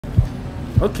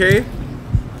Okay.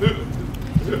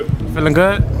 Feeling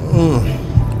good?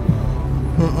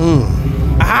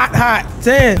 Hot.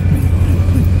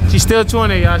 10. She's still chewing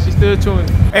it, y'all. She's still chewing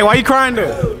it. Hey, why you crying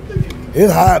though?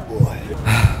 It's hot, boy.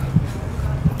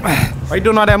 Why you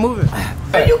doing all that moving?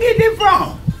 Where you get this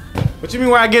from? What you mean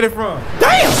where I get it from?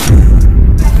 Damn!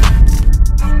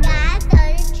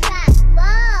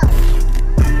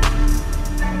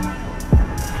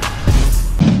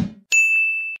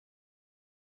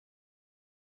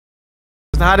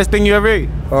 What's the hottest thing you ever ate?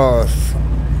 I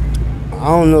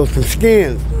don't know, some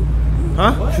skins.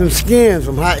 Huh? Some skins,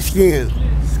 some hot skins.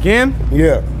 Skin?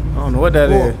 Yeah. I don't know what that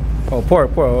is. Oh,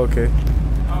 pork, okay.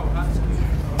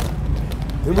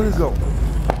 Here we go.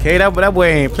 Okay, that boy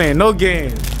ain't playing no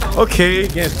games. Okay,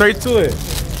 getting straight to it.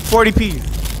 40 piece.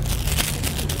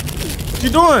 What you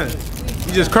doing?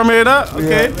 You just crumbing it up?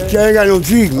 Okay. Yeah. I ain't got no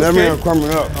teeth. That man crumbing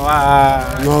up.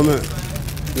 Oh, you know what I mean?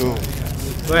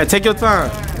 Go ahead, take your time.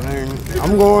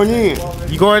 I'm going in.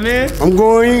 You going in? I'm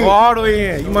going in. Go all the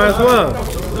way in. You might as well.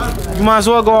 You might as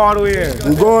well go all the way in.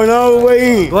 I'm going all the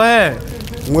way in. Go ahead.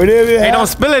 Whatever it Hey, don't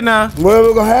spill it now.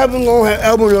 Whatever gonna happen, gonna have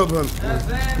elbows up him.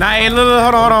 Nah, hey, look,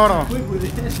 hold on.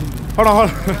 Hold on,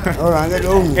 Hold on, I got the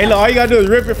open. Hey, look, all you gotta do is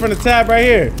rip it from the tab right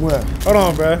here. Where? Hold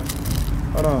on, bro.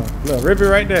 Hold on. Look, rip it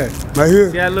right there. Right here?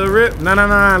 See that little rip?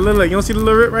 Nah. Look. You don't see the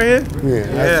little rip right here?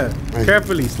 Yeah.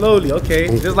 Carefully, slowly. Okay,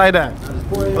 just like that.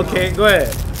 Okay, go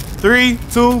ahead. 3,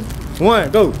 2,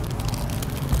 1, go.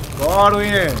 Go all the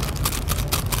way in.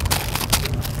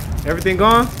 Everything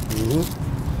gone?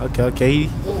 Mm-hmm. Okay.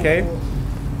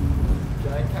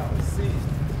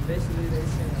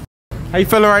 How you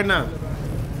feeling right now?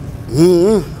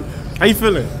 Mm-hmm. How you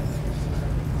feeling?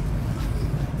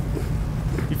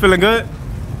 You feeling good?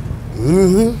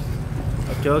 Mm-hmm.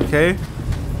 Okay.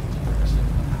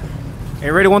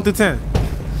 Ain't ready 1 through 10?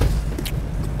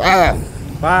 5.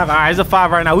 5. All right, it's a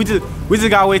 5 right now. We just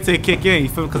gotta wait till it kick in. You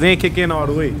feel me? Cause it ain't kick in all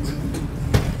the way.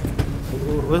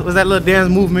 What's that little dance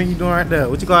movement you doing right there?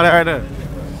 What you call that right there?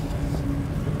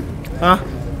 Huh?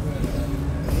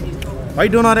 Why you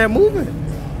doing all that movement?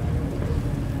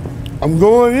 I'm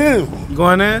going in. You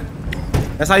going in?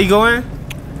 That's how you go in?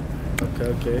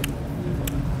 Okay.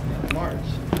 March.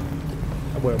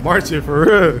 That boy marching for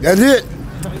real. That's it.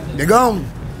 They're gone.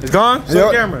 It's gone? Show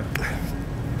the camera.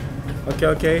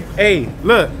 Okay. Hey,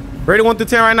 look. Ready 1 through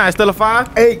 10 right now. It's still a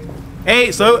 5? 8.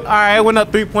 8. So, all right, it went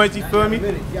up 3 points. You feel me?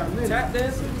 Tap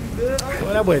dancing, you good?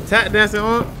 What that boy tap dancing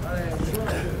on?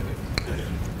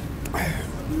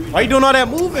 Why you doing all that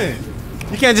moving?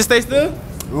 You can't just stay still?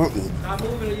 Stop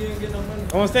moving or you ain't getting no money.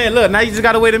 I'm saying, look, now you just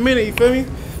gotta wait a minute. You feel me? You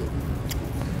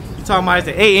talking about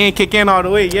the 8 ain't kick in all the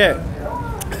way yet.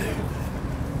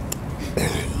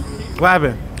 What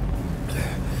happened?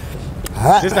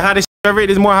 Hot. This the hottest shit ever ate?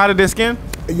 This more hotter than skin?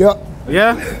 Yup.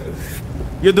 Yeah?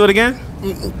 You'll do it again?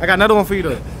 I got another one for you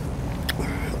though.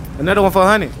 Another one for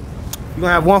 100. You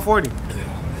gonna have 140. You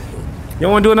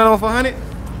don't wanna do another one for 100?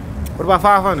 What about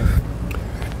 500?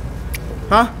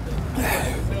 Huh?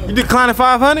 You declining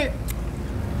 500?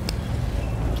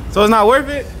 So it's not worth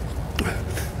it?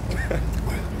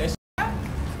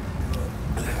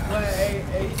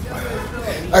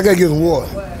 I gotta get some water.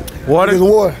 Water? Get some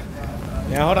water.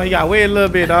 Yeah, hold on, you gotta wait a little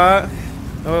bit, dog.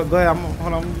 Oh, go ahead,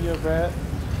 hold on, I'm gonna give you a bag.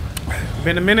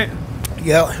 Been a minute?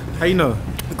 Yeah. How you know?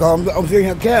 Because I'm sitting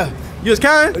here counting. You just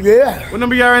counting? Yeah. What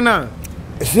number you at right now?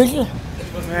 60?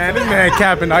 Man, this man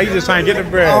capping, dog. You just trying to get the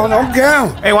bread. Oh, no, I'm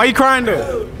counting. Hey, why you crying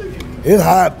though? It's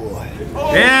hot, boy.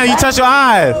 Damn, you touch your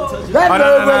eyes. That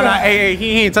No. Hey,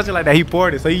 he ain't touching like that. He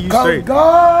poured it, so you straight.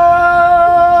 God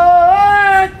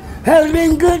has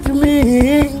been good to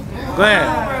me. Go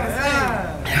ahead.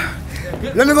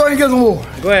 Let me go and get some water.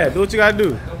 Go ahead. Do what you gotta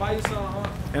do.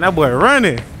 And that boy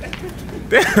running.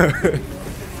 Damn.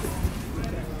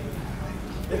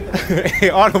 Hey,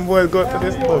 all them boys go to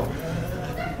this boy.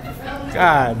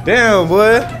 God damn,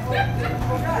 boy.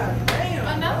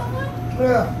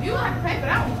 Yeah. You don't have to pay for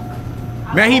that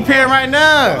one. Man, he paying right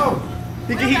now.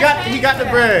 He got the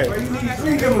bread.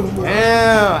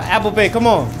 Damn, Apple Pay, come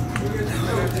on.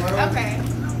 Okay.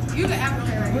 You can Apple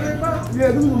Pay right here.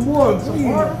 Yeah, do some water, please.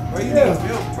 Bro, you need milk,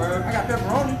 bro. I got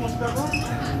pepperoni. You want some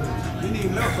pepperoni? You need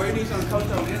milk, bro. You need some coach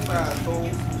on the inside, fool.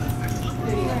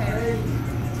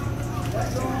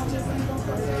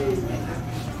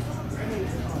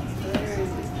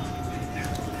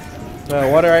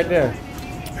 Water right there.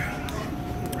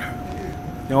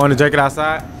 You want to drink it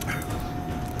outside?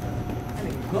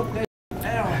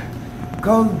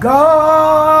 Cause God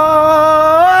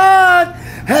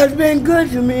has been good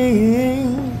to me.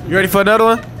 You ready for another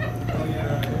one?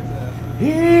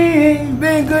 He's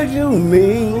been good to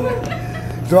me.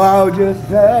 So I'll just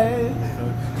say,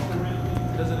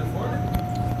 Does it in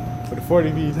 40? For the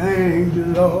 40 B's. Thank you,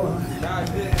 Lord.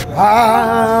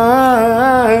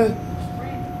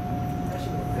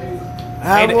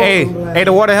 Hey,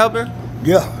 the water helping?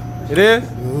 Yeah. It is?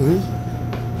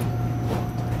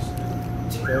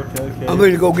 Okay. I'm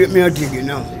ready to go get me a ticket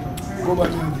now. Go buy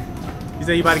me a ticket. You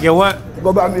say you about to get what?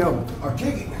 Go buy me a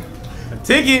ticket. A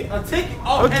ticket? A ticket?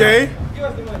 Oh, okay. Give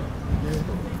us the money.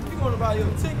 You going to buy your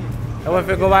ticket? I want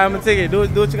to go buy him a ticket. Do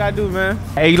what you gotta do, man.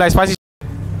 Hey, you like spicy?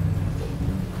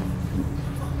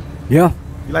 Yeah.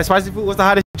 You like spicy food? What's the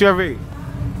hottest you ever eat?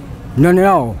 None at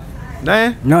all.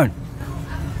 Nothing? None.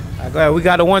 All right, go ahead. We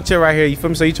got the one chip right here. You feel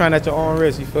me? So you trying at your own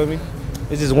risk. You feel me?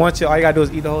 It's just one chip. All you gotta do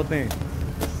is eat the whole thing.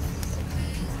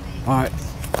 All right.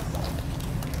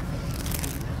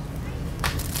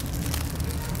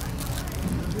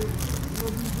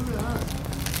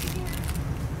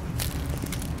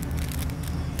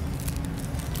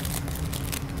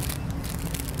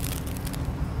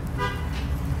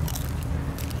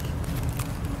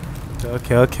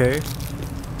 Okay.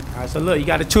 All right, so look, you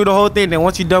gotta chew the whole thing. Then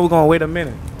once you're done, we're gonna wait a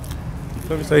minute. You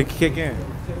feel me? So you can kick in.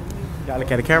 You gotta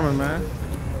look at the camera, man.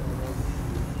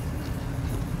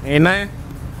 Ain't nothing?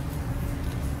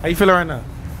 How you feeling right now?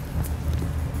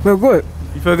 Feel good.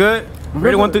 You feel good?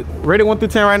 Rated 1 through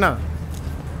 10 right now.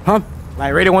 Huh?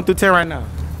 Like rated 1 through 10 right now.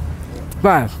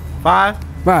 5. 5?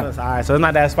 Five. So, all right, so it's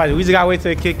not that spicy. We just gotta wait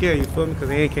till it kick in. You feel me? Cause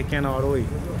it ain't kick in all the way.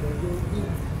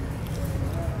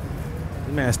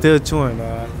 This man still chewing,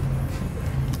 dog.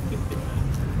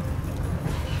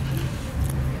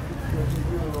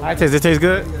 All right, it tastes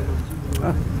good.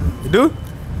 You do?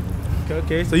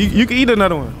 Okay. So you can eat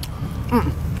another one.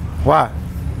 Why?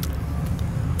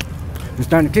 It's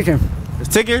starting to kick in. It's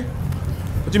ticking?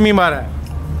 What you mean by that?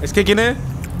 It's kicking in?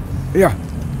 Yeah.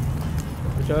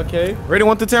 Okay. Rated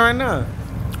 1 through 10 right now.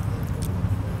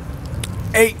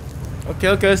 8.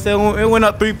 Okay. So it went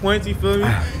up 3 points. You feel me?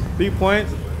 3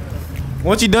 points.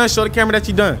 Once you done, show the camera that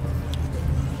you done.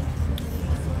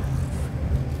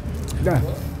 Done.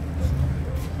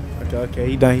 Okay.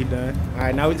 He done. All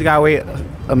right, now we just gotta wait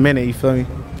a minute. You feel me? You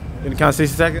gonna count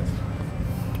 60 seconds?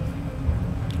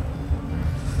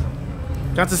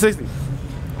 Count to 60.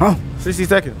 Huh? 60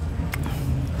 seconds.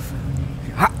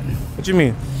 Hot. What you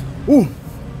mean? Ooh.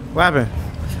 What happened?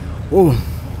 Ooh.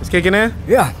 It's kicking in?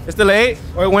 Yeah. It's still an 8,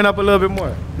 or it went up a little bit more?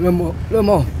 A little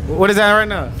more. What is that right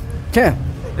now? 10.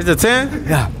 It's a 10?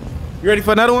 Yeah. You ready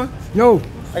for another one? No.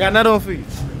 I got another one for you.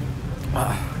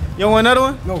 You don't want another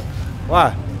one? No.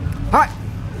 Why? Hot.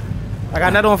 I got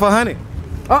another one for 100.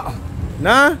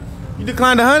 Nah? You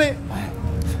declined 100?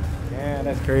 Damn,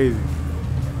 that's crazy.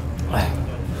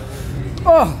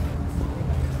 Oh.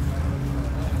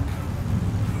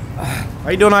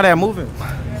 Why you doing all that moving?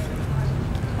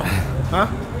 Huh?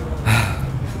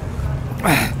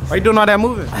 Why you doing all that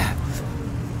moving?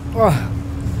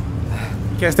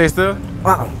 You can't stay still?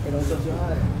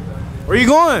 Where you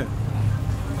going?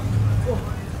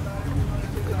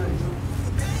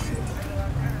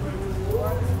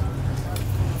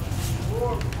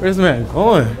 Where's this man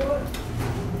going? Sorry?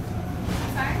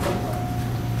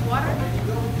 Water?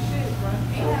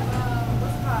 You have,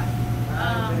 what's it called?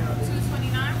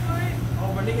 $2.29 for it?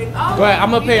 Oh, Go ahead,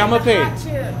 I'ma pay. hot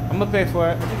chip. I'm gonna pay for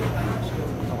it.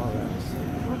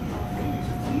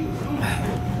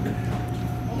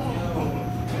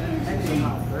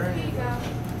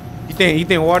 You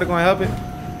think water gonna help it?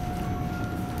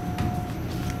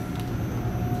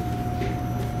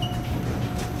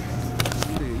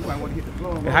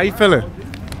 Hey, how you feeling?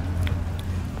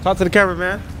 Talk to the camera,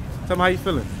 man. Tell me how you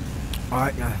feeling. All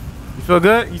right, yeah. You feel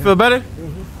good? You feel better?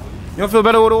 You don't feel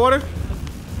better with the water?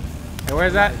 Hey,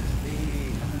 where's that?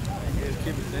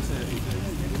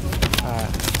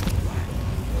 Alright.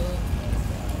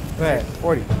 Go ahead,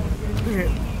 40.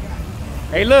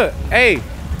 Hey, look. Hey,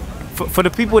 for the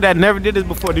people that never did this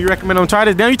before, do you recommend them try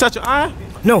this? Damn, you touch your eye?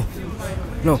 No.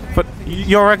 You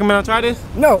don't recommend them try this?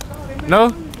 No.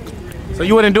 No? So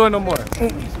you wouldn't do it no more?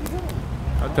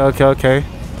 Okay.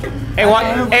 Hey,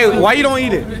 why you don't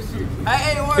eat it?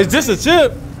 It's just a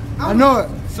chip. I know it.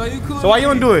 So you cool? So why you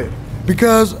don't do it?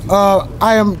 Because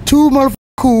I am too motherfucking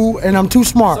cool and I'm too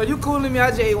smart. So you cooling me? I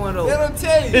just ate one of those. Let him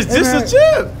tell you. It's just a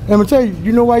chip. Let me tell you,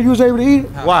 you know why you was able to eat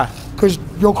it? Why? Because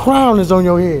your crown is on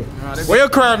your head. Where your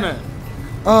crown at?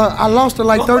 I lost it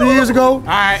like 30 years ago.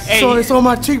 Alright, hey. So it's on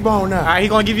my cheekbone now. Alright, he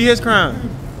gonna give you his crown.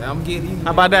 I'm getting you.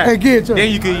 How about that? Hey, get it to Then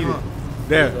him. you can eat it.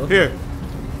 There, here.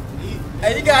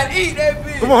 Hey, you gotta eat that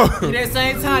bitch. Come on. Eat that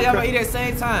same time. Y'all gonna eat that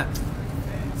same time.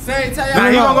 Same time. Nah,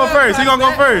 he gonna go first. He gonna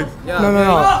go first. No.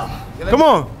 Come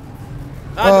on.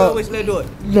 I'll do it. Let's do it.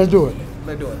 Let's do it.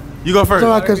 Let's do it. You go first. So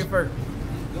I Let's can- get first.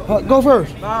 Go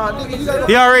first.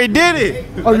 He already did it.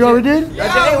 Oh, you already did?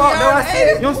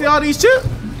 You don't see all these chips?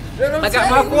 I got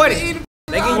my 40. They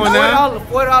give you Come on now.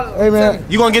 $40. Hey, man.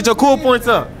 You gonna get your cool points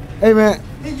up. Hey, man.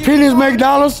 Pennies make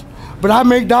dollars, but I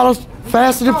make dollars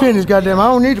faster than pennies, goddamn. I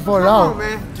don't need the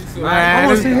 $40. I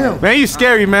want to see him. Man, you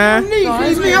scary, man.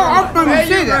 I'm from the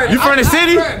city. You from the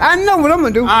city? I know what I'm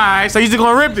going to do. All right, so you just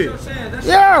gonna rip it.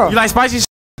 Yeah. You like spicy shit?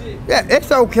 Yeah,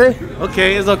 it's okay.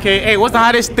 Okay, it's okay. Hey, what's the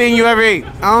hottest thing you ever ate?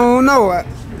 I don't know.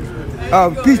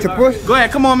 Piece of pussy. Go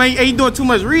ahead, come on, man. Hey, you doing too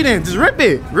much reading. Just rip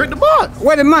it. Rip the box.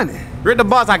 Where the money? Rip the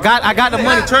box. I got the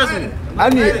money, trust me. I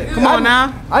need. Come on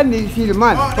now. I need to see the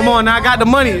money. Come on now, I got the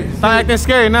money. Stop acting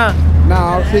scary now.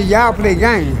 No, see, y'all play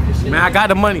games. Man, I got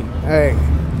the money. Hey.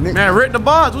 Man, rip the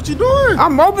box. What you doing?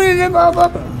 I'm opening it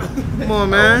motherfucker. Come on,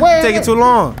 man. Wait. Taking too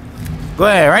long. Go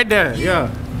ahead, right there. Yeah.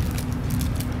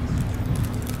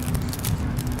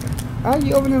 How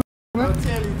you opening it?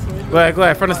 Go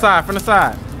ahead. From the side.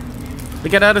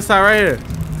 Look at the other side right here.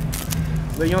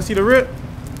 Look, you don't see the rip?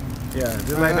 Yeah,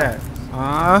 just like that.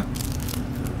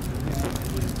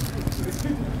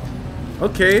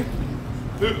 Okay.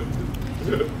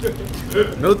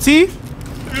 No teeth?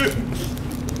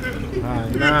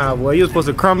 Nah, boy, you're supposed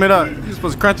to crumb it up. You're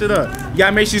supposed to crunch it up. You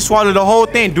gotta make sure you swallow the whole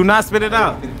thing. Do not spit it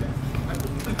out.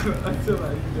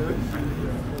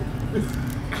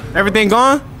 Everything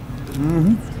gone?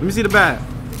 Mm-hmm. Let me see the bag.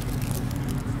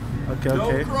 Okay.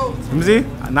 Let me see.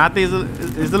 Nah, I think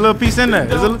there's a little piece in there.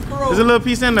 There's a little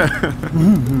piece in there.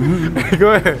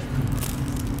 Go ahead.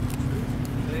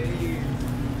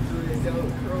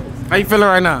 How you feeling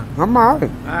right now? I'm alright.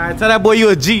 Alright, tell that boy you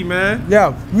a G, man.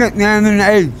 Yeah, nickname in the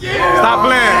A. Stop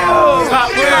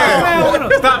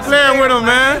playing. Stop playing with him,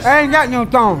 man. I ain't got no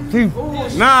thong, see?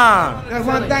 Nah. That's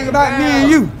one thing about me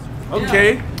and you.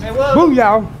 Okay. Boo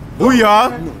y'all. Who y'all?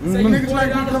 Say niggas like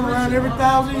you come around every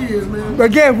 1,000 years, man.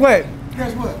 But guess what?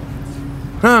 Guess what?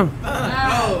 Huh?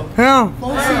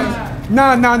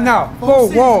 No. 4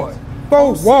 wards.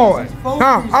 4 wards.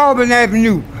 Huh? Auburn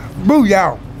Avenue. Boo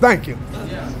y'all. Thank you.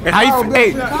 How you?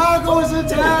 Hey. Chicago is in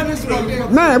town this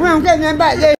weekend. Man, we don't get nothing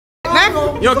back there.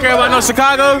 You don't care about no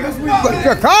Chicago?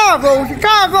 Chicago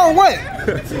what?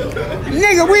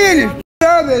 Nigga, we in the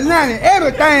other Atlanta.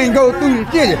 Everything goes through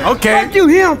the city. Okay. What you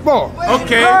here for?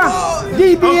 Okay.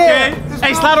 DBL. Okay.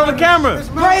 Hey, slide on the camera.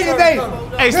 Crazy baby.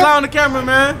 Hey, slide on the camera,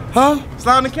 man. Huh?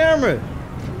 Slide on the camera.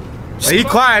 Hey, he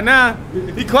quiet now.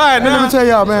 He quiet now. Let me tell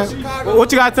y'all, man.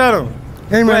 What you gotta tell them?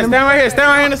 Hey, man. Stand right here. Stand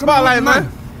right here in the spotlight, man.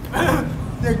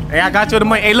 Hey, I got you the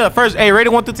money. Hey, look, first, hey, rate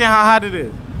it 1 through 10, how hot it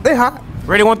is? They hot.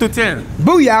 Rate it 1 through 10.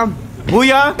 Booyah.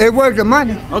 Booyah? It worth the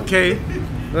money. Okay.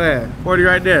 Go ahead. 40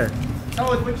 right there.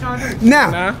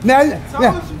 Now.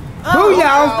 Booyah.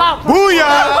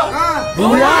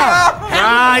 Booyah!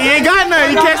 Nah, you ain't got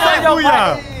nothing. You can't say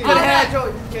booyah.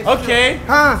 Okay.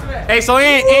 Huh? Hey, so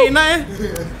ain't nothing?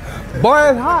 Boy,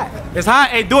 it's hot. It's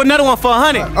hot. Hey, do another one for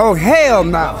 100. Oh, hell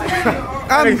no.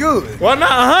 I'm good. Why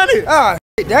not 100? Oh,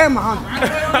 damn,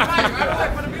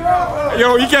 100.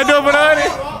 Yo, you can't do it for 100?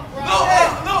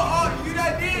 You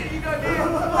done did.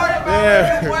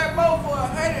 Yeah.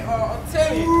 I'm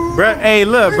telling you. Bruh, hey,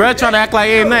 look, bruh, trying to act like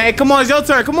ain't nothing. Hey, come on, it's your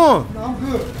turn. Come on. I'm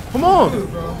good. Come on.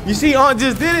 You see, Aunt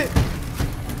just did it?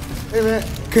 Hey, man,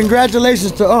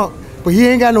 congratulations to Unc, but he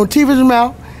ain't got no teeth in his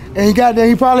mouth, and he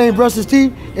probably ain't brushed his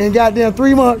teeth in goddamn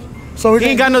 3 months. So He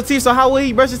ain't got no teeth, so how will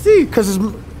he brush his teeth? Cause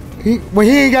when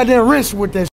he ain't got that rinse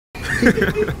with that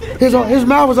his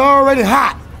mouth was already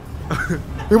hot.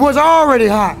 It was already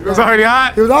hot. It was already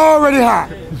hot? It was already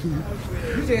hot. You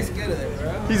just scared of that,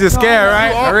 bro. He's just scared,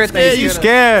 right? You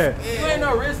scared. You ain't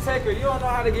no risk taker. You don't know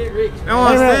how to get rich. That's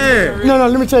what I'm saying. No,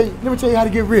 let me tell you how to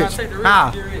get rich. Take the risk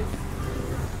How? to get rich.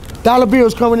 Dollar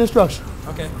bills come with instructions.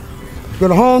 Okay. Go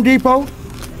to Home Depot,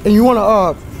 and you want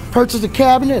to purchase a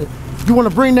cabinet. You want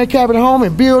to bring that cabinet home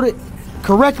and build it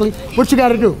correctly. What you got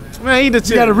to do? Man, he the chip.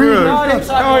 You got to read bro. the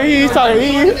instructions. Oh, he's talking.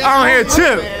 I don't hear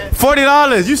chip.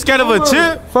 $40. You scared of a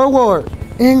chip? Forward.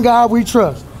 In God we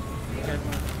trust.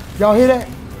 Y'all hear that?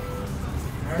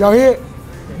 Y'all hear it?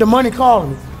 The money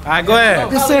calling me. All right, go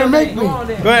ahead. It's saying make me. Go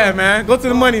ahead, man. Go to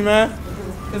the money, man.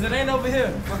 Cause it ain't over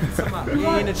here. You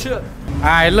ain't a chip. All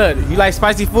right, look. You like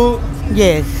spicy food?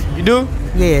 Yes, You do?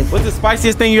 yes. What's the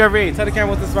spiciest thing you ever ate? Tell the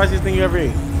camera what's the spiciest thing you ever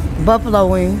ate. Buffalo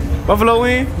wing. Buffalo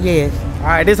wing? Yes. All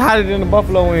right, this hotter than the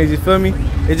buffalo wings, you feel me?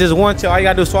 It's just one chip. All you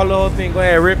gotta do is swallow the whole thing. Go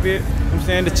ahead, rip it. You know what I'm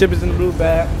saying? The chip is in the blue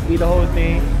bag. Eat the whole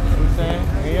thing. You know what I'm saying?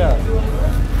 And yeah.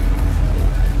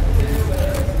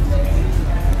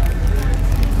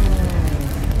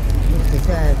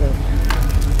 Chicago.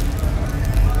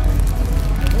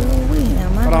 Oh, we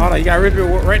have Hold on. You gotta rip it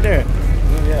right there.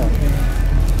 Yeah.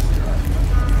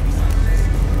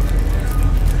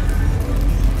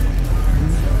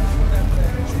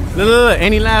 Look,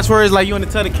 any last words like you want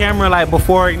to tell the camera like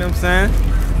before, you know what I'm saying?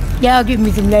 Y'all give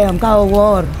me some damn cold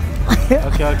water.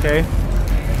 Okay.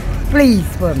 Please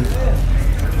for me.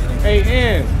 Hey,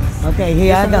 Ian. Okay,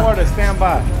 here I Get some go. water, stand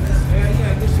by.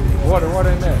 Water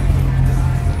in there.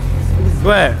 Go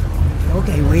ahead.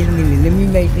 Okay, wait a minute. Let me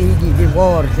make sure you get this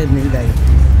water to me, baby.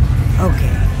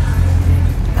 Okay.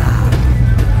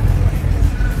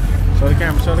 Show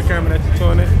the camera that you're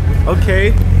doing it.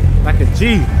 Okay. Like a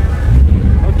G.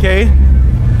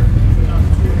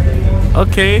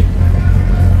 Okay.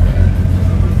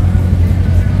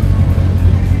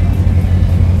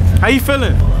 How you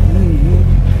feeling?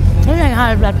 It ain't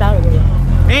hot as I thought it was.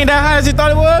 Ain't that high as you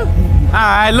thought it was?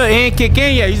 Alright, look, it ain't kick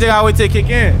in yet. You just gotta wait till it kick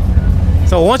in.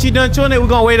 So once you done chewing it, we're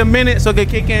gonna wait a minute so it can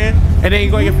kick in. And then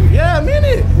you're gonna get, yeah, a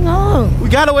minute. No. We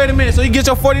gotta wait a minute so you get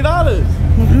your $40.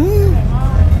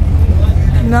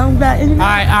 No, that isn't.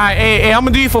 Alright, hey, I'm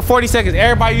gonna do you for 40 seconds.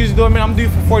 Everybody usually do a minute, I'm gonna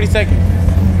do you for 40 seconds.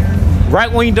 Right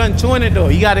when you done chewing it though,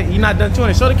 you're not done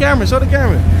chewing it. Show the camera.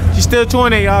 She's still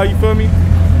chewing it, y'all, you feel me?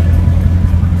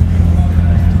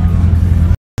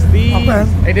 Okay.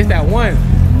 Hey, this that one.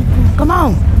 Come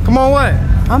on. Come on, what?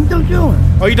 I'm still chewing.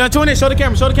 Oh, you done chewing it? Show the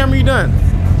camera you done.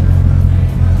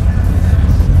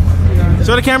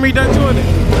 Show the camera you done chewing it.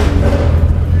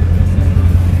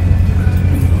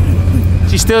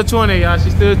 She's still chewing it, y'all.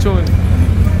 She's still chewing it.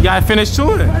 Y'all finished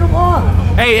chewing it.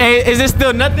 Hey, is it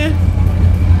still nothing?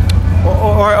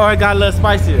 Or it got a little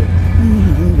spicier?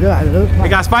 It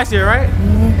got spicier, right?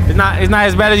 It's not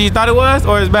as bad as you thought it was,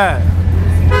 or it's bad?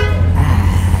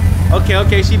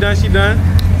 Okay, she done.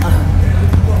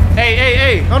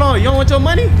 Hey, hold on, you don't want your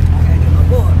money?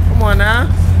 Come on now.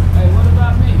 Hey, what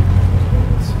about me?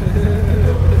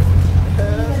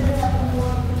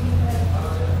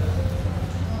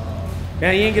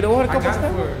 Yeah, you ain't get the order couple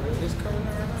stuff?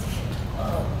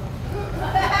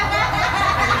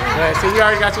 Alright, so you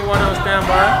already got your water on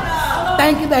standby.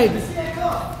 Thank you, baby.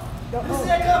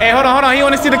 Hey, hold on, you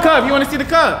wanna see the cup?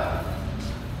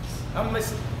 I'm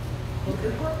listening.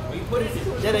 What is it?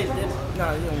 That ain't that.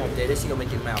 No, you don't want that. That shit gonna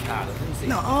make your mouth hotter. Let me see.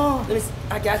 No. Let me see.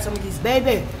 I got some of these.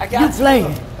 Baby, I got you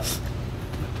playing.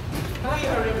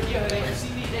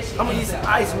 I'm gonna use some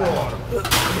ice water.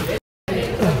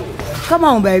 Come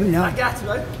on, baby. No. I got you,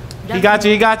 right? He got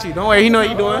you. Don't worry, he know what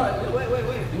you doing. Wait.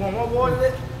 You want more water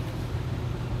there?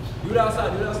 Do it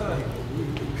outside.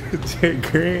 Jig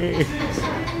Green.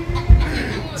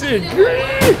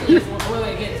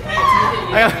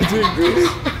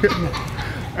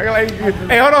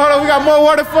 Hey, hold on, we got more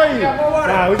water for you.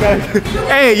 Nah, we got.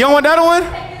 Hey, you want the other one?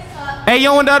 Hey,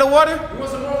 you want the other water? You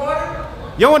want some more water?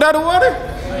 You want the other water?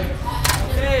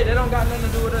 Hey, they don't got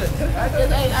nothing to do with us. I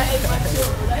ate my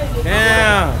children.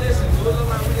 Damn. Listen, we look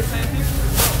like we the same people.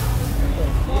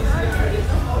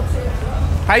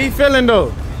 How you feeling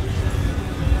though?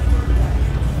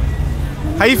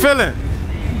 How you feeling?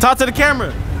 Talk to the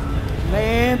camera.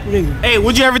 Man, please. Hey,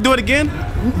 would you ever do it again?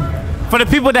 For the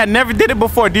people that never did it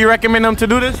before, do you recommend them to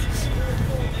do this?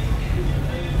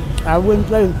 I wouldn't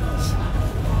play.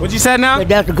 What you said now? But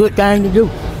that's a good thing to do.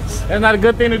 That's not a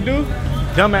good thing to do?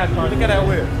 Dumbass car, look at that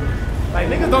whip. Like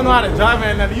niggas don't know how to drive,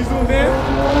 man. Now you zoom in.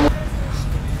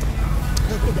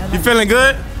 You feeling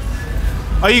good?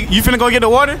 Are you finna go get the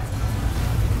water?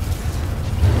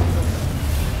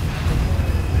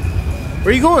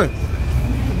 Where you going?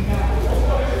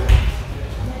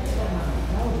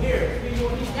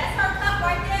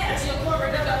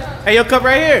 Hey, your cup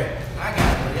right here. I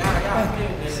got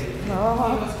it.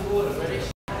 Y'all.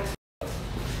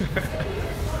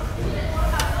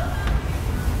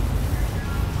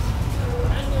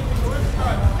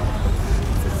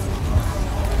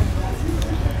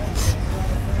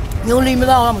 You don't leave me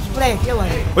alone, I'm gonna splash your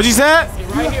ass. What you said?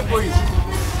 Right here for you.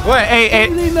 What? Hey,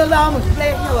 You leave me alone, I'm gonna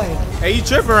splash your ass. hey, you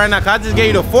tripping right now? Cause I just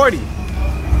gave you the 40.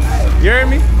 You heard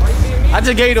me? I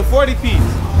just gave you the 40 piece.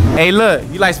 Hey, look,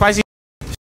 you like spicy?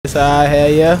 Hell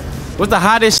yeah. What's the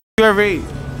hottest you ever ate?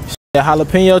 Yeah,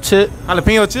 jalapeno chip.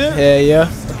 Jalapeno chip? Hell yeah.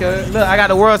 Okay, look, I got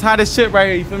the world's hottest chip right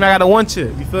here. You feel me? I got the one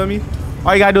chip. You feel me?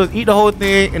 All you gotta do is eat the whole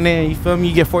thing, and then you feel me?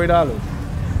 You get $40.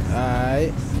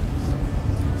 Alright.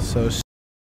 So, what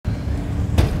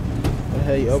the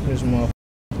hell you open this motherfucker?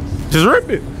 Just rip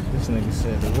it. This nigga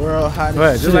said the world hottest Go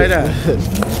ahead, just shit. like that.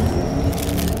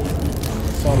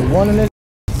 It's only one in this.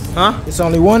 Huh? It's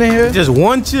only one in here. Just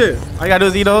one chip. All you gotta do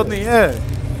is eat the whole thing. Yeah.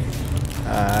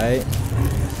 Alright.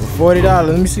 For $40.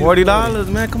 Let me see. $40,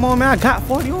 man. Come on, man. I got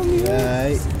 40 on me.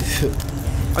 Alright.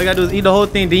 All you gotta do is eat the whole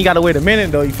thing. Then you gotta wait a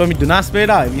minute, though. You feel me? Do not spit it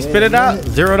out. If you spit it out,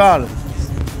 $0.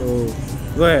 So,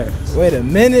 Go ahead. wait a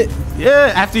minute.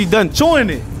 Yeah, after you done chewing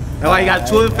it. That's why you got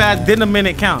 12 fast, then a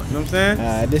minute count. You know what I'm saying?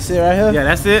 Alright, this it right here? Yeah,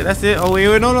 that's it. That's it. Oh,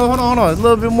 wait, no, hold on. There's a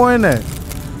little bit more in there.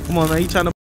 Come on, man. You trying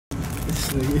to.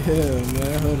 Yeah,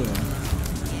 man. Hold on.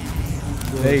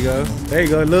 There you go. There you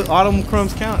go. Look, all them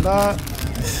crumbs count, dog.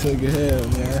 This nigga here,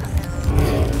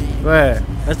 man. Go ahead.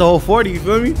 That's the whole 40, you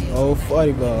feel me? Old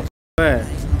 40 ball. Go ahead.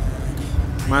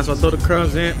 Might as well throw the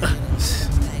crumbs in.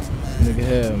 Nigga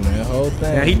here, man. Whole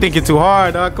thing. Yeah, he thinking too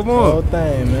hard, dog. Come on. Whole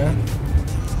thing, man.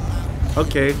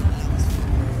 Okay.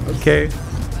 Okay.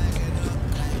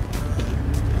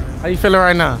 How you feeling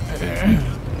right now?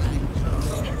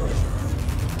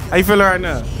 How you feeling right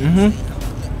now?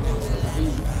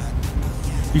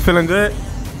 You feeling good?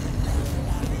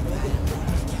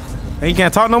 And you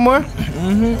can't talk no more?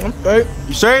 I'm straight.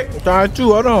 You straight? I'm trying to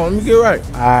chew. Hold on. Let me get right.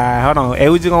 Alright, hold on. Hey,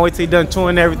 we just gonna wait till you done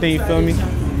chewing everything, you feel me?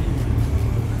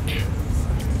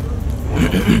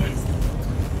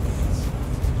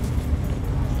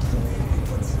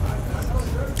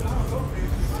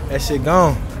 That shit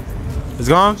gone. It's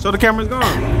gone? Show the camera it's gone.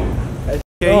 That shit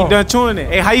Okay, gone. you done chewing it.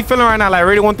 Hey, how you feeling right now? Like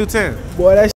rated 1 through 10?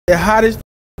 Boy, that shit hot as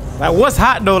Like what's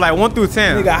hot though? Like 1 through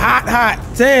 10? nigga. Hot.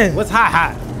 10. What's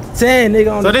hot? 10,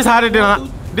 nigga. On So the this hotter than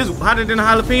a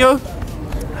jalapeno?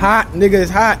 hot, nigga. It's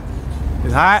hot.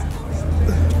 It's hot.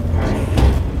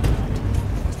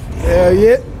 Hell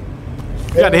yeah.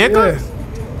 You got the hiccups?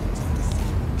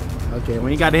 Okay,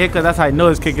 when you got the hiccups, that's how you know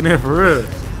it's kicking in for real.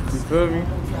 You feel me?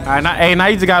 Alright, now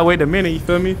you just gotta wait a minute, you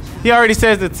feel me? He already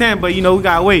says the 10, but you know we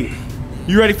gotta wait.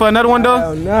 You ready for another one though?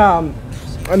 Hell nah.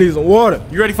 I need some water.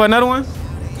 You ready for another one?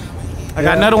 I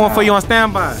got another one for you on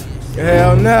standby.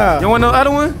 Hell nah. You want no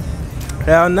other one?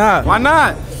 Hell nah. Why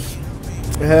not?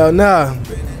 Hell nah.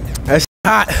 That shit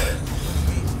hot.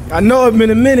 I know it's been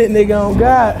a minute, nigga. On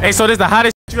God. Hey, so this the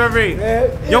hottest shit you ever ate?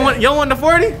 Yeah. You don't want the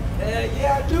 40?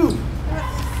 Yeah, I do.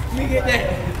 Let me get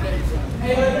that.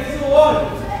 Hey, let me get some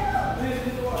water.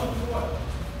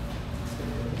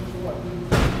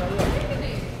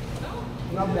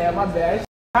 My bad. It's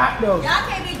hot though. Y'all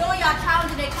can't be doing y'all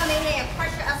challenges. They come in here and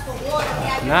pressure us for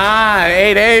water. Nah,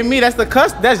 hey, that ain't me. That's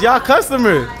that's y'all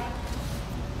customer.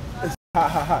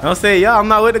 Hot. Don't say y'all. I'm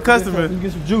not with the customer. Let me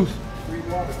get some juice.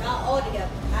 Y'all all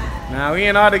together. Nah, we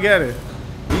ain't all together.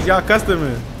 He's y'all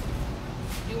customer.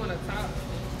 You want a top?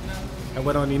 And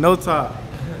we don't need no top.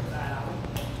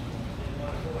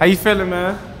 How you feeling,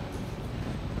 man?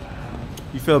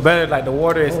 You feel better? Like the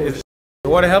water is the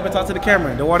water helping? Talk to the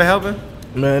camera. The water helping?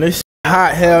 Man, this shit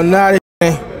hot. Hell nah. This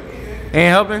ain't.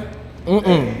 Ain't helping?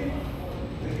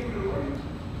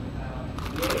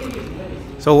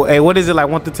 So, hey, what is it like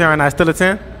 1 through 10 right now? Still a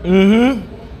 10?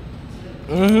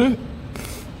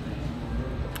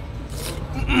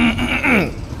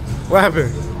 What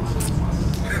happened?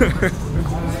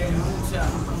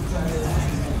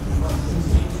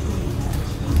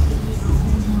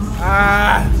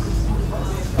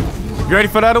 You ready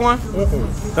for the other one?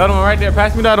 The other one right there.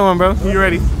 Pass me the other one, bro. You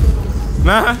ready?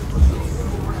 Nah?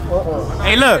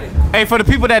 Hey, look. Hey, for the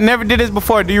people that never did this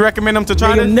before, do you recommend them to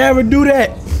try Nigga, this? never do that.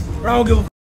 I don't give a f.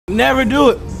 Never do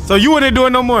it. So you wouldn't do it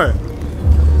no more?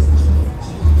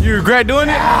 You regret doing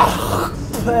it?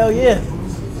 Hell yeah.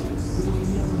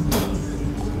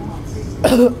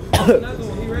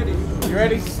 You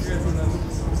ready?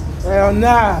 Hell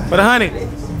nah. For the 100.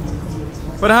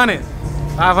 For the 100.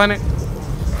 500.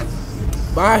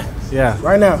 Bye. Yeah.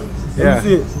 Right now. Yeah. Let me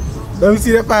see it. Let me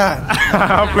see that 5.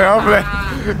 I'll play.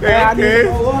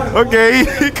 Okay,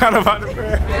 he kind of about to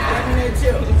play.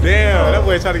 Damn, that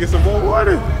boy trying to get some more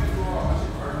water.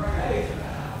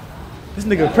 This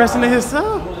nigga pressing it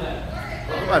himself.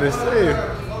 I'm about to say.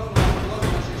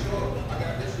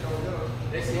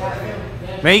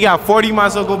 Man, you got 40, you might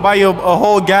as well go buy you a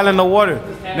whole gallon of water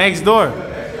next door.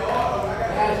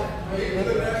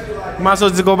 You might as well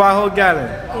just go buy a whole gallon.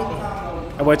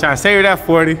 That boy trying to save that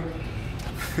 40.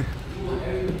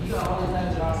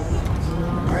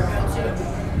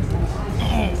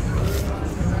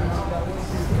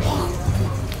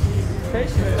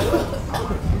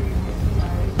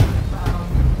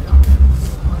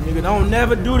 Nigga, don't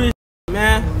never do this,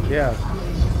 man. Yeah.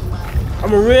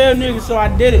 I'm a real nigga, so I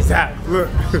did it. Zap. Look.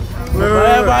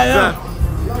 Wherever I am.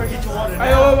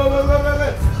 Hey,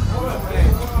 wait.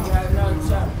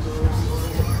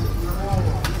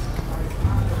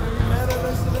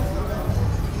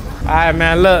 All right,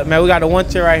 man. Look, man. We got the one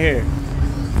chair right here.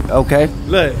 Okay.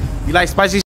 Look. You like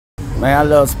spicy? Man, I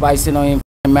love spicy, don't even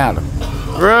matter.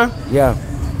 Bro? Yeah.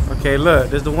 Okay, look.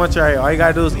 This is the one chair right here. All you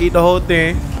gotta do is eat the whole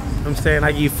thing. I'm saying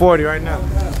I give you 40 right now.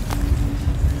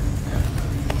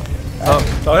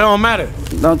 So it don't matter.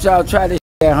 Don't y'all try this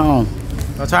at home.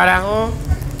 Don't try that at home?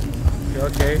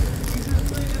 Okay.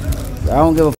 I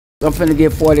don't give a I'm finna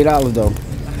get $40 though.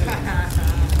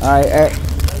 All right.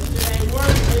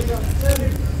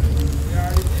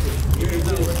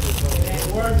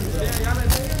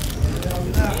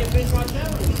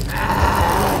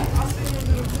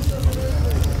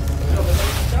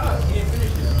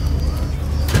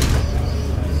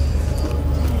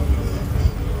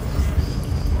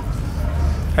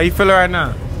 How you feeling right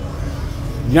now?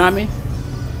 Yummy.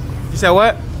 You said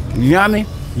what? Yummy.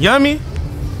 Yummy?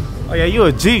 Oh yeah, you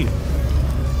a G.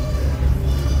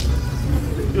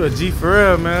 You a G for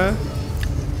real, man.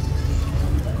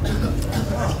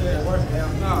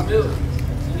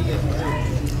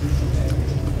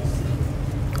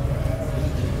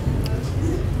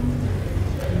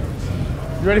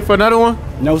 You ready for another one?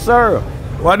 No, sir.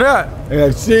 Why not?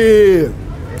 Yeah, shit.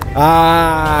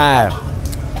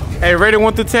 Hey, rated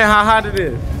 1 through 10, how hot it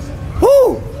is?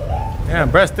 Woo!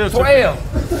 Damn, breast still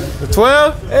 12. The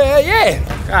 12? Yeah.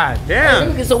 God Let damn.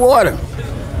 me get some water.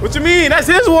 What you mean? That's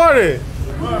his water.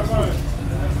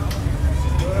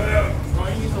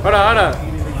 Hold on.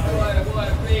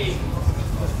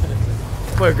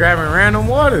 Quit grabbing random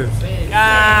waters.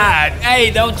 God, hey,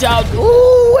 don't y'all.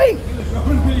 Ooh, wait.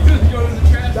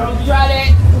 Don't try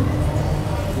that.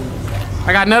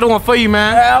 I got another one for you,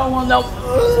 man. I don't want no.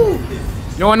 Ooh.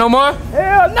 You want no more?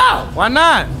 Hell no. Why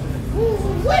not?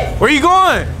 Where you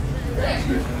going?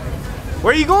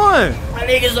 Where you going? I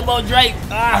need to get some more drink.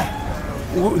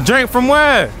 Drink from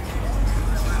where?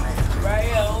 Right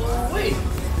here. Ooh,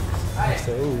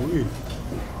 wait.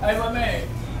 Hey, my man.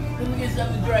 Let me get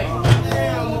something to drink.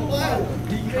 Damn, what?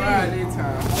 He cried this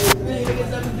time. Let me get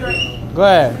something to drink. Go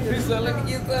ahead. Let me get something to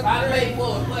drink. I'll pay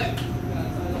for it. What?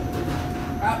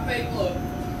 I'll pay for it.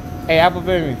 Hey, Apple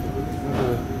pay me.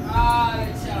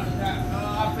 That challenge.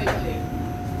 I'll pay for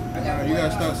it. You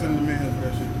gotta stop sending them in here for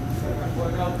that shit.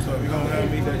 So if you're gonna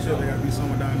have me eat that shit, there gotta be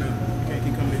someone down there. You can't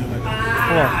keep coming in here like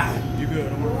that. Come on. You good,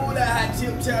 don't worry. Ooh, that hot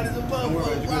chip challenge is above.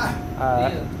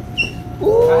 Alright.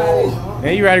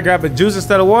 Man, you ready to grab a juice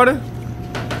instead of water?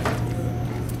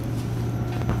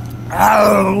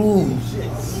 Oh,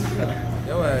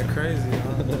 Yo, ass crazy.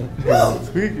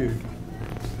 Speaking.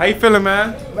 How you feeling,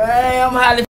 man? man, I'm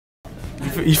hot.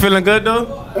 You feeling good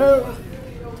though?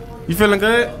 You feeling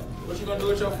good? What you gonna do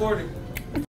with your 40?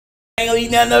 Ain't gonna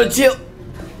eat another chip.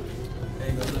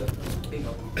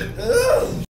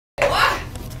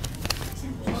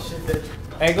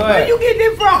 Hey, go Where ahead. you get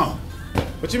this from?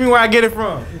 What you mean where I get it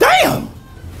from? Damn!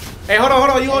 Hey, hold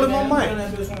on. You hold him on mic.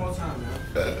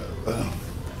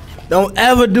 Don't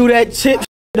ever do that chip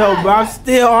though, bro. I'm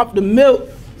still off the milk.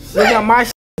 Look at my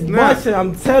busting.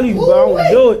 I'm telling you, bro.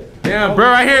 I don't do it. Damn, bro,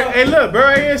 right here. Hey, look, bro,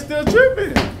 right here is still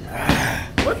tripping.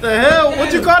 What the hell?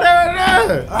 What you call that right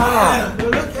there?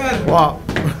 Wow.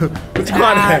 What you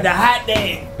call that? The hot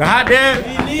dad. The hot dad?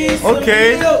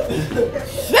 Okay.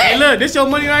 Hey, look, this your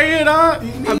money right here, dog.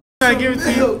 I'm trying to give it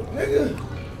to you.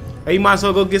 Hey, you might as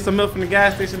well go get some milk from the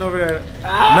gas station over there.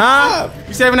 Nah?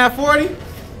 You saving that 40?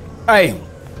 Hey,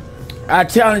 I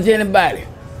challenge anybody.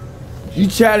 You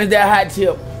challenge that hot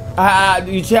chip.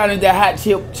 You challenge that hot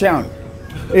chip challenge.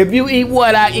 If you eat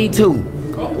one, I eat two.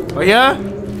 Oh, yeah?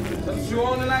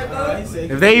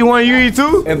 If they eat one, you eat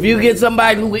two? If you get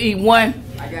somebody who can eat one,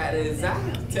 I got it inside.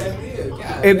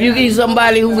 if you get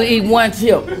somebody who can eat one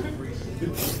chip,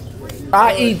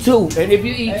 I eat two. And if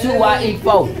you eat two, I eat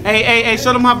four. Hey,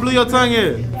 show them how blue your tongue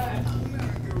is.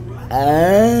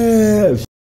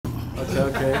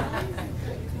 Okay.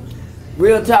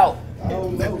 Real talk.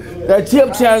 That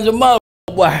chip challenge a mother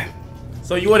boy.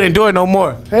 So you wouldn't do it no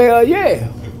more? Hell yeah.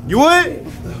 You would?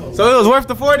 So it was worth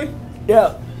the 40?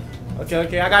 Yeah.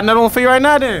 Okay. I got another one for you right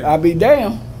now then. I'll be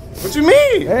damn. What you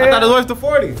mean? I thought it was worth the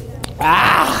 40.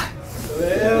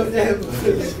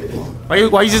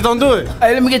 Why you just don't do it?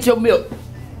 Hey, let me get your milk.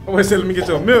 I said, let me get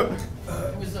your milk.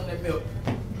 Give me some of that milk.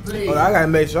 Please. Hold on, I gotta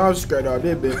make sure I'm straight off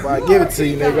this bitch before I give it to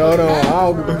you, nigga. Hold on. I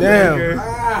don't give a damn.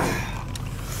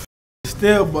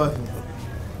 Still busting.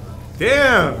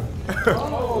 Damn.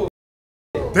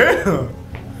 Damn.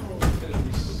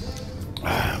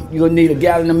 You gonna need a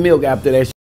gallon of milk after that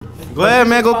shit. Go ahead,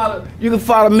 man. Go. You can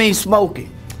follow me smoking.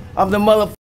 I'm the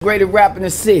motherfucking greatest rapper in the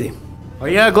city. Oh,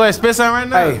 yeah? Go ahead. Spit something right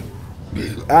now.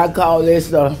 Hey, I call this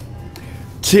the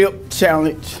chip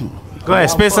challenge. Go ahead.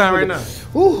 Spit something right now.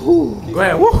 Woohoo. Go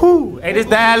ahead. Woohoo. Hey, this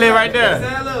dial right there.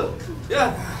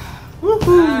 Yeah.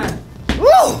 Woohoo.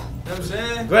 Woo.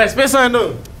 Go ahead. Spit something,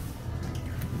 though.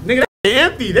 Nigga, they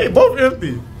empty. They both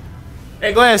empty.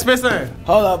 Hey, go ahead. Spit something.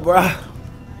 Hold up, bruh.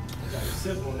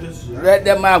 Let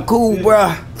that mouth cool,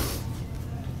 bruh.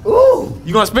 Ooh.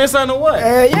 You gonna spit something or what?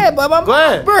 Yeah, but my Go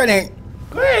ahead. mouth burning.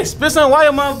 Go ahead. Spit something while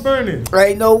your mouth's burning.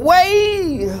 Ain't no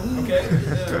way. Okay,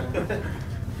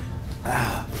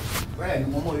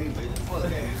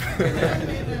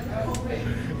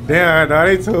 Damn, dog,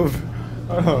 they too.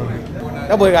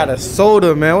 That boy got a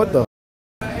soda, man. What the?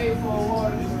 Hey, for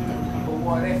water.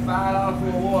 That's $5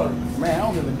 for water. Man, I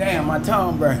don't give a damn. My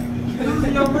tongue burning.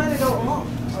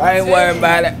 I ain't worried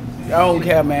about it. I don't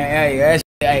care, man. Hey, that's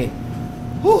hey.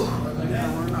 Whew.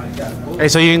 Hey,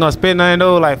 so you ain't gonna spend nothing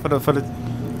though, like for the.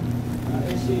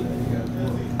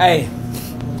 Hey,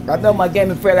 I know my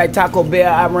gaming friend like Taco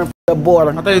Bell. I run for the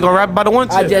border. I thought you was gonna rap about the one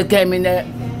chip. I just came in there.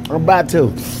 I'm about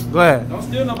to. Go ahead. Don't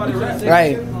steal nobody rap.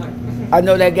 Right. I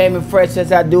know that gaming fresh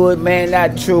since I do it, man.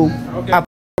 Not true. Okay. I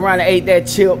around and ate that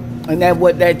chip, and that's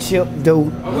what that chip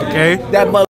do. Okay.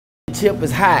 That mother chip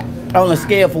is hot on a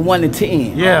scale from 1 to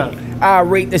 10. Yeah. I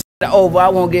rate this over. I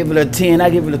won't give it a 10. I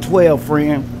give it a 12,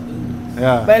 friend.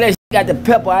 Yeah. Man, that shit got the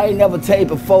pepper I ain't never tasted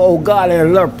before. Oh God, and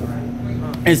a lurple.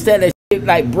 Instead of shit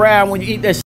like brown, when you eat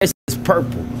that shit, it's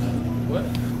purple. What?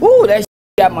 Ooh, that shit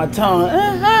got my tongue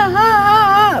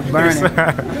burning.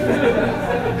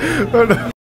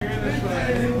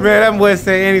 Man, that boy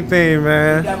say anything,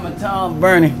 man. Got my tongue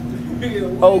burning.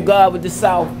 Oh God, with the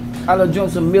South. I done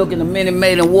drunk some milk in a Minute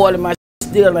Maid and water. My shit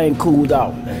still ain't cooled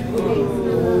off.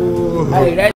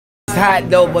 Hey, that is hot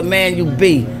though, but man, you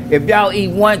be. If y'all eat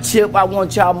one chip, I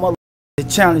want y'all mother to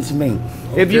challenge me.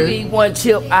 If you eat one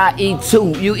chip, I eat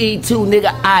two. You eat two,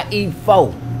 nigga, I eat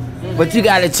four. But you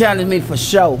gotta challenge me for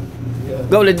sure.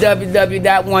 Go to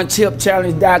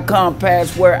www.onechipchallenge.com,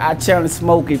 password I challenge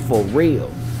smoking for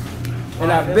real.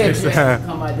 And I bet you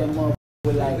come out that motherfucker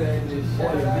with like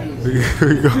 40 beans. Here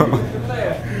we go.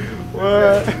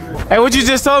 What? Hey, what you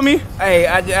just told me? Hey,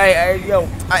 yo,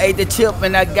 I ate the chip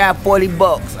and I got $40.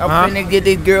 I'm finna get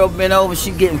this girl bent over,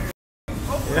 she getting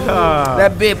Yeah.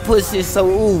 that big pussy is so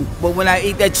ooh. But when I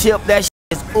eat that chip, that shit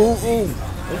is ooh ooh.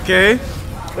 Okay.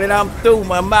 When I'm through,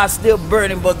 my mouth still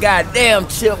burning, but goddamn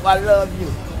chip, I love you.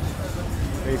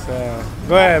 Peace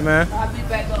Go ahead, man. I'll be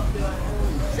back up there.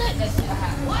 Shut that shit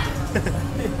hot.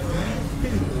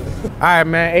 All right,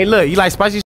 man. Hey, look, you like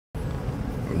spicy?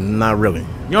 Not really.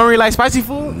 You don't really like spicy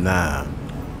food? Nah.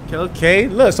 Okay.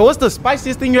 Look, so what's the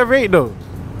spiciest thing you ever ate, though?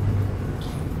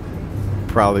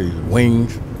 Probably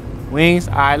wings. Wings.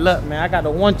 All right, look, man. I got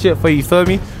the one chip for you. Feel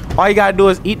me? All you gotta do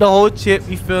is eat the whole chip.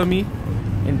 You feel me?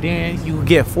 And then you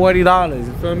get $40.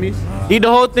 You feel me? Eat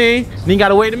the whole thing. Then you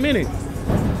gotta wait a minute.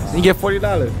 Then you get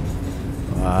 $40.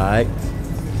 All right.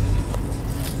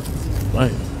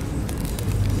 Right.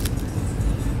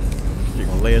 You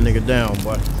gonna lay a nigga down,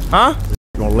 boy. Huh?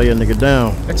 You gonna lay a nigga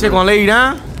down. That chick gonna lay you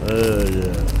down?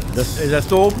 Yeah. Is that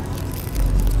still open?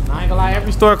 I ain't gonna lie.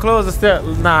 Every store closed except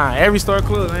nah. Every store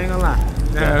closed. I ain't gonna lie.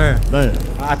 Nah.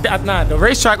 Damn. Nah. The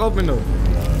racetrack open though.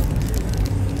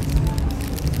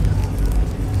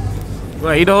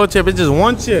 Well, eat the whole chip. It's just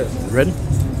one chip. Ready? All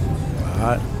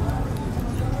right.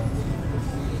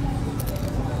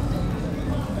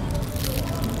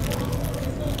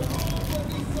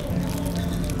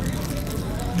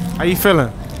 How you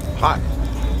feeling? Hot.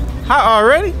 Hot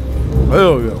already?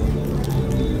 Hell yeah.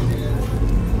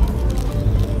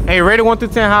 Hey, rated 1 through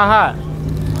 10. How hot?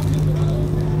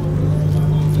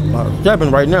 About a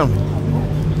 7 right now.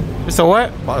 It's a what?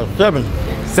 About a 7.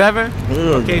 7?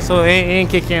 Yeah. Okay, so it ain't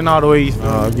kicking in all the way. It's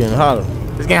getting hotter.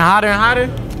 It's getting hotter and hotter?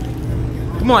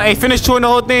 Come on, hey, finish chewing the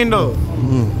whole thing though.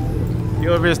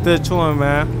 You over here still chewing,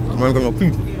 man. I ain't got no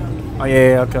teeth. Oh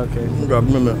yeah, okay. You gotta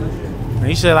remember. Man,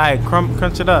 you should like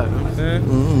crunch it up. You know what I'm saying?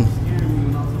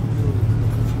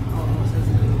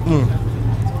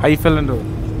 How you feeling though?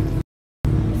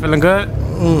 Feeling good?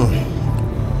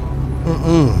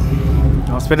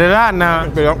 Don't spit it out now.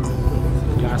 You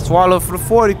gotta swallow for the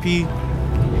 40p.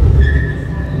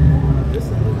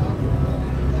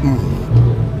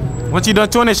 Once you done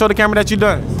chewing it, show the camera that you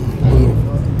done.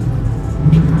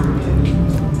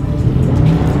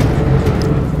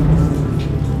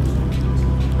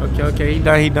 Okay, he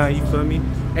done, you feel me?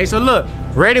 Hey, so look,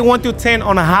 rated 1 through 10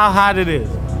 on how hot it is.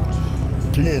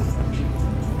 10.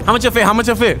 How much your fit?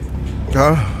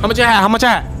 Huh? How much your hat? What?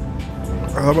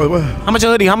 How much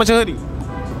your hoodie?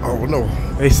 Oh, no.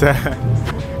 Hey, sir.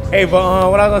 Hey,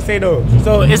 but what I was gonna say though,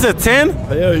 so it's a 10?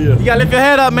 Hell yeah. You gotta lift your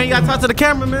head up, man. You gotta talk to the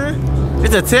camera, man.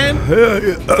 It's a 10? Hell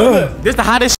yeah. This the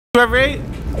hottest you ever ate?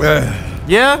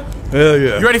 Yeah? Hell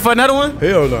yeah. You ready for another one?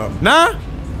 Hell no. Nah?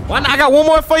 Why not? I got one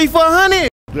more for you for $100.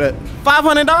 That.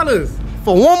 $500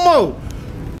 for one more.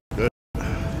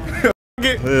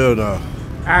 Hell no.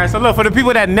 Alright, so look, for the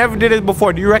people that never did this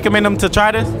before, do you recommend them to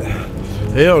try this?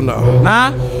 Hell no.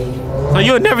 Nah? So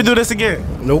you'll never do this again?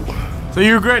 Nope. So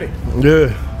you regret it?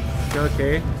 Yeah.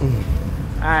 Okay.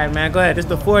 Alright, man, go ahead. This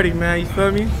the 40, man. You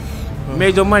feel me?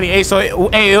 Made your money. Hey, so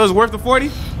hey, it was worth the 40?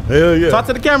 Hell yeah. Talk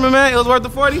to the camera, man. It was worth the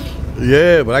 40?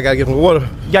 Yeah, but I gotta get some water.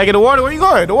 You gotta get the water? Where you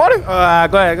going? The water? Go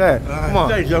ahead. Come on.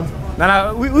 Thanks, yo.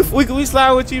 Nah, we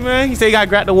slide with you, man. He said you gotta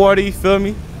grab the water, you feel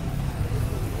me?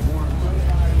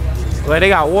 Well, they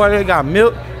got water, they got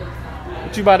milk.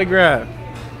 What you about to grab?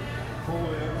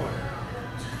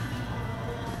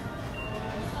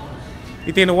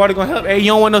 You think the water gonna help? Hey, you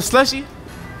don't want no slushy?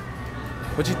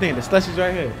 What you think? The slushy's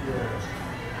right here.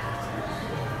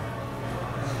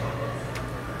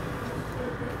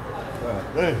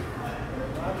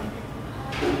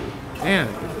 Damn,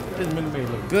 this Minute Maid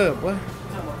look good, boy.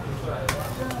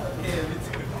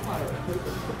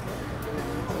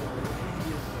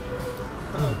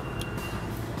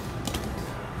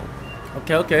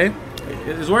 Okay.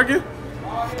 It's working?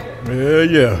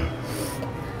 Yeah.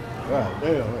 God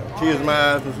damn. Cheers my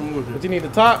eyes and some more shit. But you need to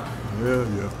talk?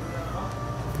 Yeah.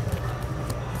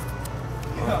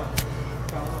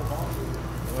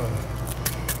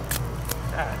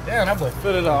 God damn, that boy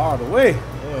filled it all the way.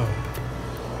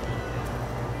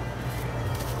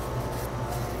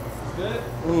 Good?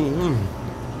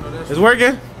 It's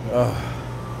working? Hell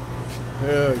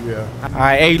yeah.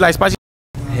 Alright, hey, you like spicy?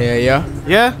 Hell yeah.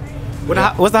 Yeah?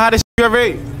 What's the hottest you ever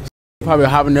ate? Probably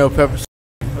habanero peppers.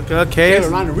 Okay.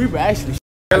 Carolina Reaper, actually.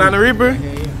 Carolina Reaper?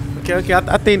 Yeah. Okay.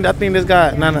 I think this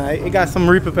got it got some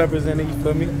Reaper peppers in it, you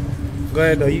feel me? Go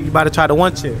ahead though, you about to try the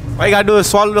one chip. All you gotta do is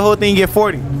swallow the whole thing and get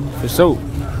 40. For sure.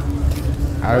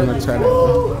 I was gonna try that.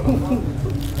 All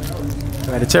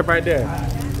right, the chip right there.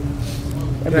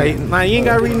 Nah, you ain't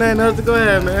gotta read nothing else to go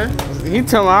ahead, man. He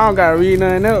tell me I don't gotta read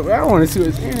nothing else, but I wanna see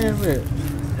what's in there, man.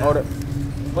 Hold up.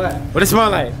 What it smell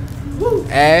like?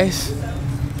 Ash.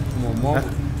 Come on, mom.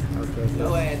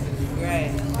 Your ass in the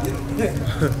grass.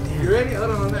 You ready?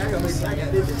 Hold on, I gotta make sure I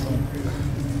got this.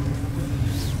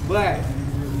 Black.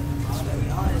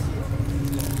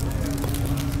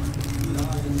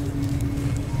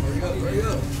 Hurry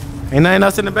up. Ain't nothing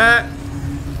else in the bag?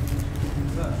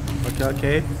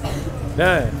 Okay.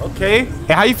 Done. Okay.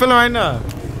 Hey, how you feeling right now?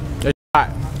 It's hot.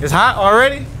 It's hot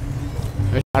already?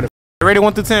 It's hot. Rated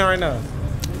 1 through 10 right now?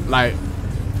 Like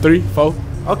 3, 4.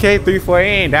 Okay, 3, 4. It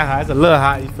ain't that hot. It's a little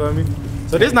hot, you feel me?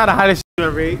 So this not the hottest shit you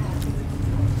ever ate.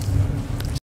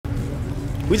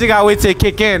 We just gotta wait till it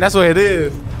kick in. That's what it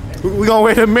is. We gonna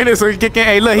wait a minute so it kick in.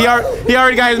 Hey, look, he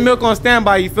already got his milk on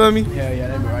standby, you feel me? Yeah,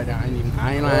 that be right there.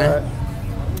 I ain't lying.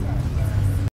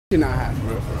 It's not hot,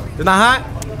 bro. It's not hot?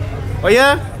 Oh,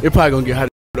 yeah? It probably gonna get hot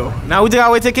though. Now we just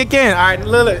gotta wait till it kick in. All right,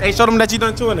 look. Hey, show them that you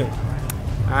done chewing it.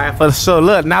 All right, for sure.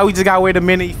 Look, now we just gotta wait a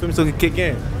minute, you feel me, so it can kick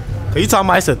in. So you talking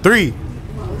about it's a 3.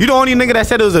 You the only nigga that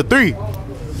said it was a 3.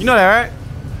 You know that, right?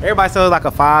 Everybody said it was like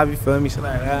a 5, you feel me? Shit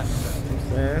like that. You know what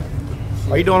I'm saying?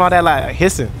 Why you doing all that like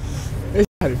hissing? It's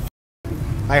hot.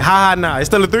 Like how high now? It's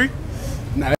still a 3?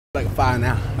 Nah, it's like a 5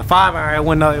 now. A 5, all right, it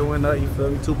went up, you feel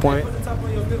me? 2 point.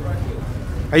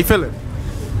 How you feeling?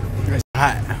 It's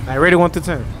hot. All right, rated 1 through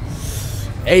 10.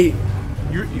 8.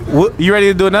 You ready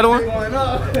to do another one?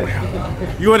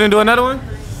 You want to do another one?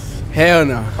 Hell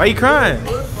no. Why you crying?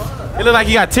 It look like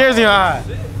you got tears in your eye.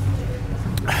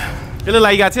 It look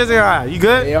like you got tears in your eye. You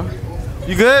good? Yeah.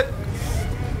 You good?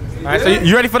 All right, so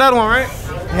you ready for that one, right?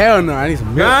 Hell no, I need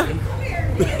some milk.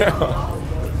 Huh?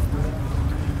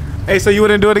 Hey, so you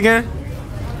wouldn't do it again?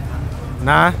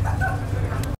 Nah.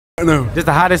 No. This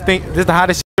the hottest thing. This the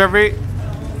hottest shit you ever ate?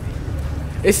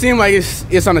 It seems like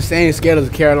it's on the same scale as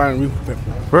the Carolina Reaper pepper.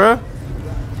 Bruh?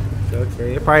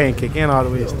 Okay, it probably ain't kick in all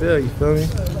the way still, you feel me?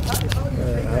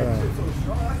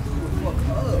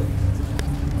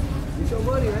 Get your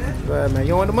money, man. Go ahead, man.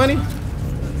 You want the money?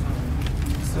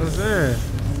 That's what I'm saying.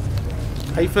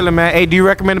 How you feeling, man? Hey, do you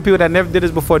recommend the people that never did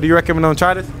this before, do you recommend them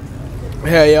try this?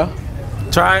 Hell yeah.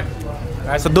 Try it? All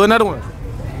right, so do another one.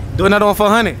 Do another one for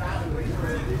 100.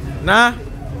 Nah?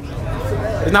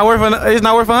 It's not worth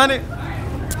 100?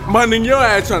 My nigga, your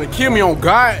ass trying to kill me on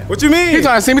God. What you mean? He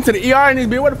trying to send me to the ER and this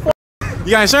bitch. What the fuck?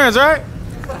 You got insurance, right?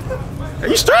 Hey,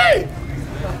 you straight?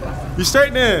 You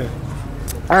straight then?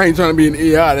 I ain't trying to be in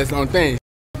the ER. That's the only thing.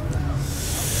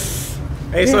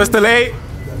 Hey, so it's still 8?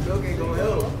 That milk ain't gonna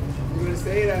help. You gonna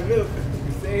save that milk.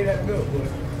 You save that milk, boy.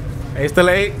 Hey, still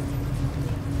 8?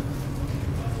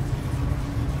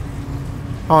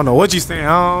 I don't know what you saying. I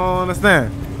don't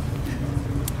understand.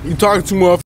 You talking too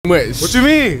much. What you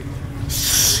mean?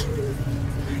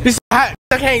 This hot.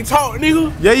 I can't talk,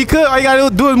 nigga. Yeah, you could. All you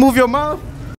gotta do is move your mouth.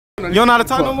 You don't know how to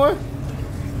talk no more?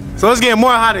 So it's getting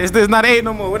more hotter. It's not 8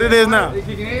 no more. What it is now?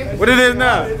 What it is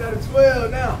now? It's at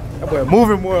 12 now. That boy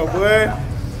moving more, boy.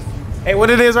 Hey, what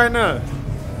it is right now?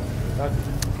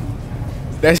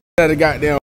 That shit that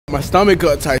goddamn my stomach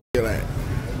cut tight like.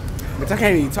 Bitch, I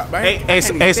can't even talk, man. Hey,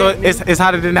 so it's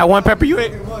hotter than that one pepper you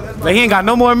ate? Like, he ain't got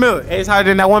no more milk. Hey, it's hotter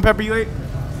than that one pepper you ate?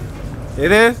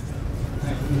 It is?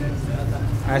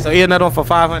 All right, so eat another one for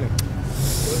 500.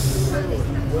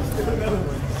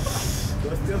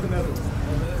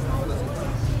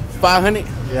 $500?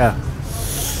 Yeah.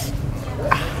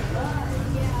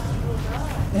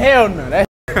 Hell no.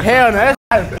 Hell no.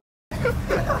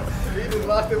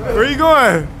 Where you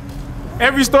going?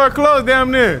 Every store closed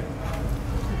damn near.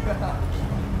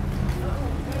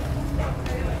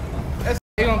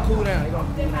 They gonna cool down. They gonna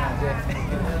cool down, Jack.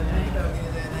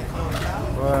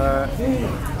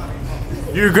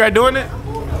 You regret doing it?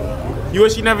 You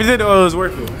wish you never did it or it was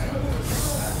worth it?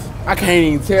 I can't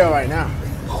even tell right now.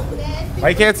 Why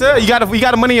you can't tell? You got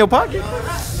the money in your pocket?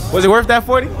 Was it worth that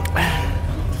 40?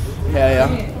 Yeah.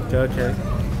 Okay.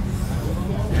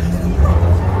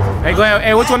 Hey, go ahead.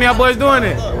 Hey, which one of y'all boys doing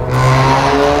it?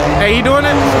 Hey, he doing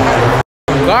it?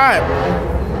 God.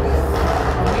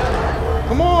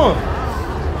 Come on.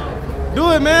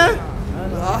 Do it, man.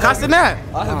 Castanat.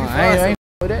 I ain't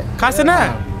with that.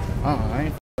 Castanat. I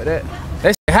ain't with that.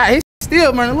 That's hot. He's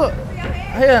still, man. Look.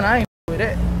 Hell no, I ain't with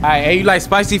that. Alright, hey, you like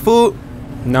spicy food?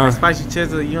 No. Like spicy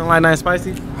chisel? You don't like nothing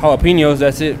spicy? Jalapenos,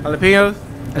 that's it. Jalapenos?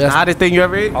 That's the hottest thing you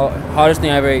ever ate? Hottest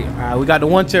thing I ever ate. Alright, we got the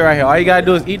one chair right here. All you gotta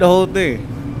do is eat the whole thing.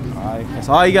 Alright, that's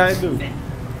all you gotta do.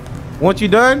 Once you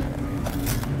done,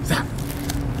 stop.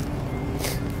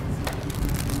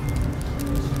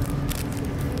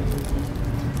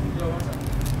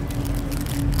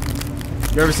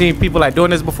 You ever seen people like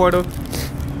doing this before though?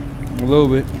 A little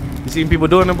bit. You seen people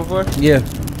doing it before? Yeah.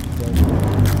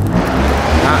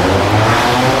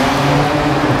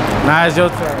 Now it's your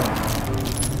turn.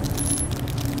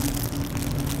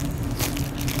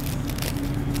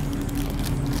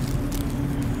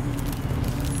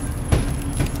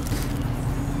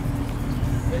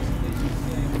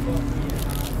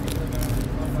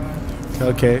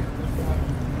 Okay.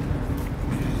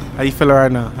 How you feeling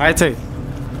right now? How it taste?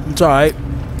 It's alright.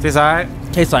 Tastes alright?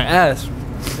 Tastes like ass.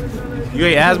 You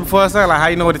ate ass before or something? Like how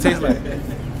you know what it tastes like?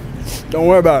 Don't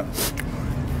worry about it.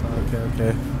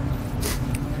 Okay.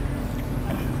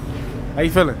 How you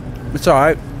feeling? It's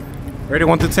alright. Rated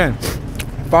 1 to 10.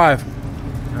 5.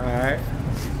 Alright.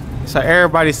 So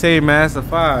everybody say, man, it's a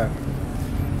 5.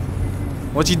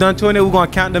 Once you done doing it, we're gonna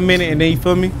count the minute and then you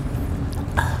feel me?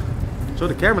 Show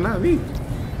the camera, not me.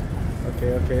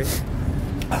 Okay.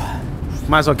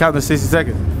 Might as well count the 60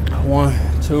 seconds. 1,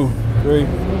 2, 3,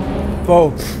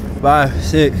 4, 5,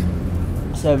 6,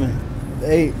 7,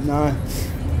 8, 9,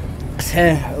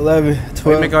 10, 11, 12.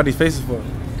 What you make all these faces for?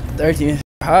 13.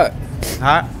 Hot.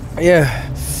 Hot? Yeah.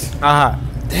 How hot?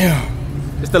 Damn.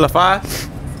 It's still a 5?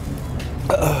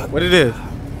 What it is?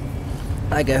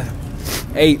 Like a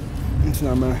 8. It's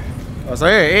not mine. Oh, so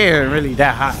it ain't really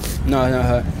that hot. No, it's not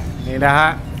hot. Ain't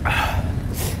that hot?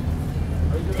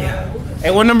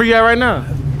 Hey, what number you at right now?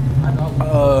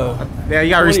 Yeah,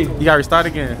 you gotta restart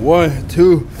again. 1,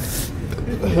 2,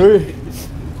 3,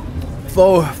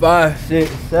 4, 5,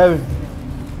 6, 7,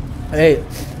 8,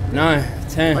 9,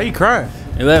 10. Why you crying?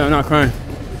 11. I'm not crying.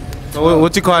 So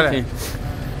what you call that? 15.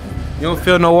 You don't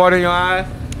feel no water in your eyes?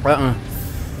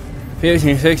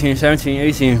 15, 16, 17,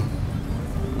 18,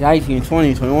 19,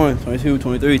 20, 21, 22,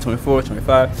 23, 24,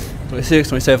 25, 26,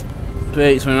 27,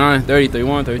 28, 29, 30,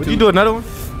 31, 32. Would you do another one?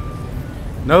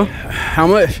 No? How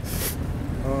much?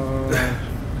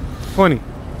 20.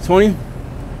 20?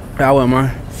 I wouldn't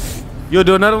mind. You'll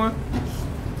do another one?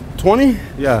 20?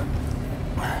 Yeah.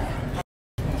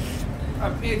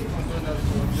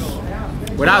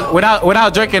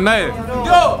 Without drinking nothing.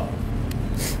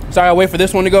 So I wait for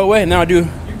this one to go away, and now I do.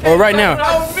 Or right now.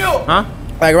 Huh?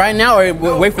 Like right now, or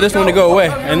wait for this one to go away,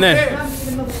 and then.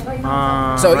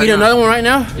 So right eat another one right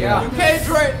now? Yeah. You can't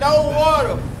drink no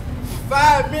water.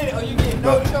 5 minutes or you get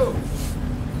no choke.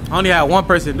 I only had one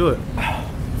person do it.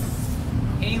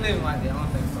 He ain't living like that. I don't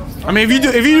think so. I mean,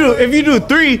 if you do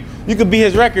 3, you could beat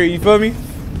his record. You feel me?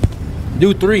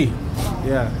 Do 3.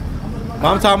 Yeah. But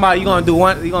I'm talking about you gonna do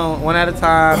one. You gonna one at a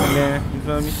time, and then you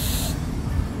feel me?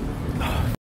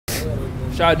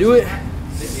 Should I do it?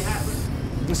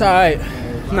 It's alright.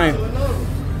 Man,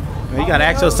 you gotta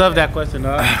ask yourself that question,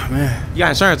 dog. Man. You got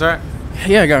insurance, right?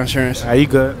 Yeah, I got insurance. Are you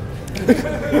good?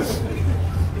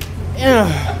 Yeah.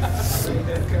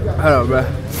 Hold on, bro.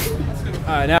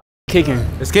 Alright, now it's kicking.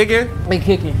 It's kicking? It's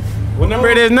kicking. What number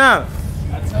it is now?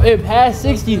 It passed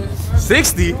 60.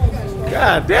 60?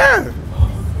 God damn.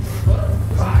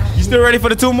 You still ready for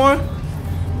the 2 more?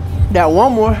 Got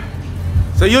one more.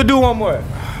 So you'll do 1 more.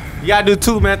 You gotta do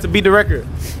 2, man, to beat the record.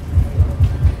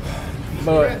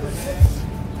 But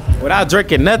without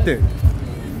drinking nothing.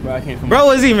 But I can't come Bro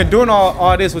wasn't even doing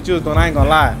all this what you was doing. I ain't gonna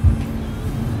lie.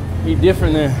 He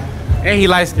different than. And he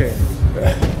light skinned.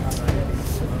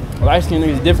 Light skinned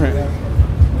niggas different.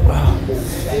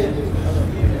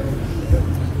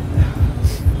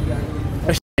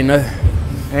 That shit ain't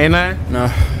nothing. Ain't nothing? No.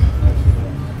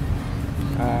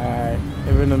 Alright.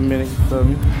 Every in a minute, you feel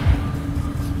me?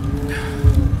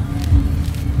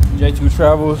 J2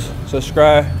 Travels,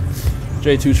 subscribe.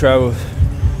 J2 Travels.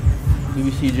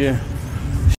 BBC Gym.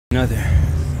 Nothing.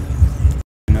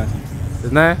 Nothing.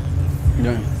 It's nothing?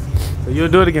 Nothing. So you'll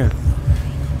do it again?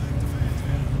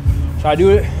 Should I do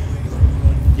it?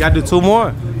 You gotta do 2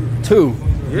 more. 2?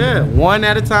 Yeah, 1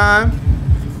 at a time,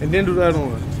 and then do the other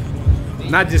one.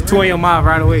 Not just 2 in your mouth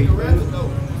right away.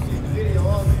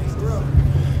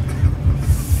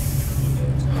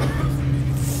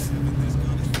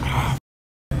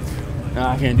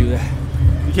 Nah, I can't do that.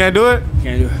 You can't do it?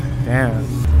 Can't do it. Damn.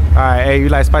 Alright, hey, you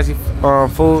like spicy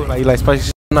food? Like you like spicy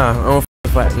shit? Nah, I don't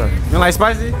fight, nah. You don't like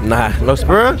spicy? Nah, no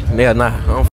spicy. Yeah, nah, I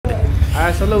don't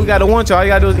Alright, so look, we got the one, y'all. All you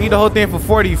gotta do is eat the whole thing for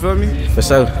 40, you feel me? For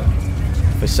sure.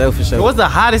 For sure. So what's the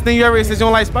hottest thing you ever ate since you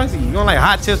don't like spicy? You don't like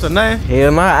hot chips or nothing?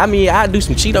 Hell nah, I mean, I do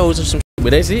some Cheetos or some shit,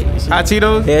 but that's it. Hot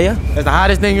Cheetos? Hell yeah. That's the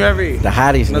hottest thing you ever ate? The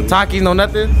hottest. No Takis, no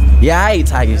nothing? Yeah, I ate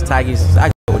Takis.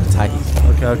 I go with the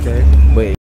Takis. Okay.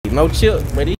 But no chip,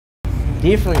 but it's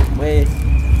different, man.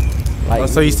 Like,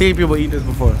 So you seen people eat this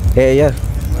before? Hell yeah.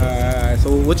 Alright,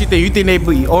 so what you think? You think they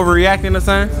be overreacting or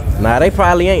something? Nah, they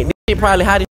probably ain't. This shit probably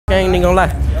hot as shit, I ain't even gonna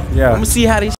lie. Yeah. I'm gonna see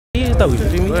how this shit is though, you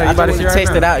feel me? Well, I just want to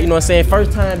test it out, you know what I'm saying?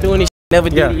 First time doing this shit, never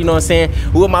did it, you know what I'm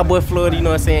saying? With my boy Florida, you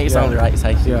know what I'm saying? It's only right, it's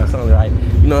like shit, it's only right.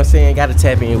 You know what I'm saying? Gotta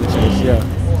tap in with you and shit.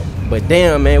 Yeah. But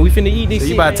damn, man, we finna eat this So shit,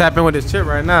 you about to man. tap in with this chip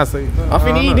right now, so I'm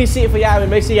finna eat this shit for y'all, man.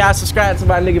 Make sure y'all subscribe to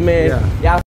my nigga, man.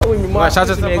 Y'all fuck with me, Mark shout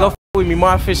Fisher, yourself man. Go out. fuck with me,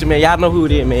 Mark Fisher, man. Y'all know who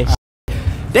it is, man.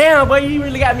 Damn, boy, you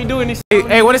really got me doing this shit.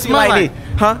 Hey, what it smell like?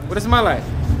 This. Huh? What it smell like?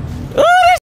 Oh,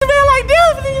 this shit smell like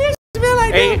this. This shit smell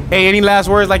like this. Hey, any last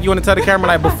words like you want to tell the camera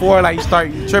like before like you start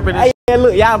tripping? Hey, man,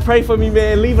 look, y'all pray for me,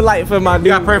 man. Leave a like for my dude.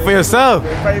 You gotta pray for yourself.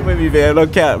 Man, pray for me, man. No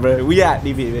cap, bro. We out,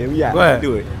 DB, man. We out. Go ahead.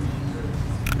 Do it.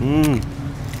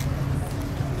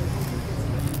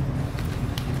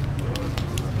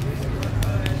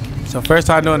 So first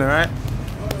time doing it, right?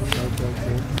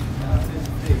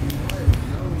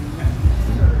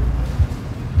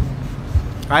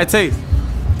 How it taste?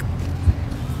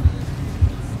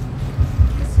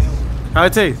 How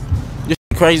it taste? This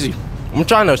shit crazy. I'm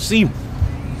trying to see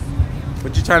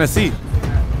What you trying to see?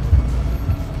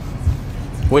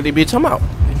 what they be talking about.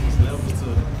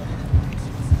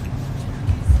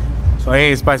 So it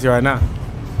ain't spicy right now.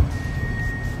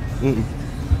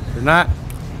 It's not?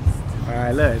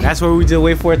 Alright, look. That's where we just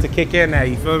wait for it to kick in now,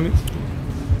 you feel me?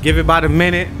 Give it about a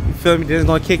minute, you feel me? Then it's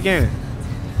gonna kick in.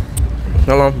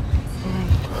 Hold on.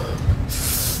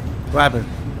 What happened?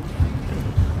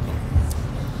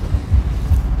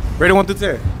 Rated 1 through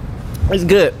 10. It's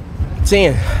good.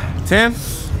 10. 10?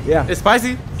 Yeah. It's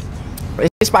spicy?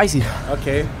 It's spicy.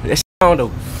 Okay. That shit on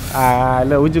though. Alright,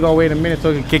 look, we just gonna wait a minute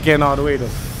so it can kick in all the way though.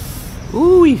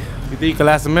 Ooh. You think you can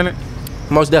last a minute?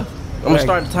 Most deaf. I'm gonna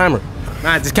start the timer.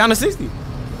 Nah, just count to 60.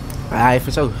 Alright,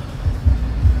 for sure.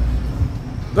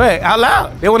 Go ahead, out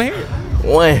loud. They wanna hear it.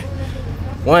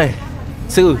 1,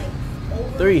 2,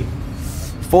 3,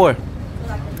 4,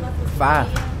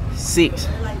 5, 6,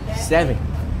 7,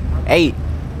 8,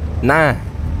 9,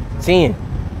 10.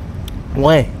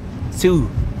 1, 2,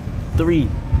 3,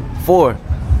 4,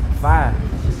 5,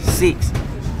 6,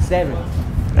 7,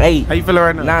 8. How you feeling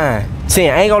right now? 9,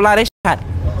 10. I ain't gonna lie, that shit hot.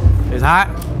 It's hot?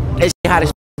 That shit hot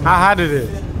as How hot it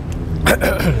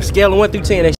is? Scale of 1 through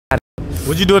 10, that shit hot.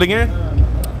 Would you do it again?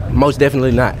 Most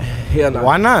definitely not. Hell no.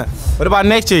 Why not? What about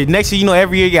next year? Next year, you know,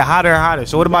 every year get hotter and hotter.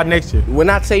 So what about next year? When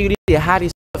I tell you this shit hot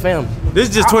as fam. This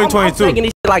is just I'm 2022. taking this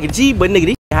shit like a G, but nigga,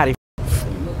 this shit hot as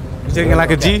You taking it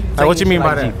like a G? Like, what you mean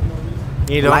by that?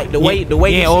 You know, like the way you this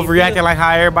ain't shit overreacting feel. like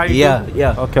how everybody Yeah, do?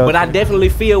 yeah. Okay. But I definitely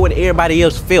feel what everybody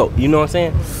else felt. You know what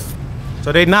I'm saying?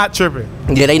 So they not tripping.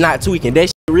 Yeah, they not tweaking. That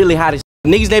shit really hot as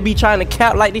niggas that be trying to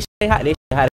cap like this shit ain't hot. That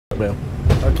shit hot as bro.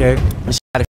 Okay. This shit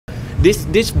hot as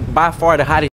This by far the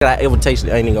hottest shit I ever tasted.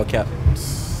 I ain't even gonna cap.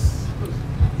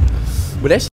 But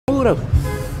that shit smooth though.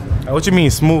 What you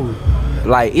mean smooth?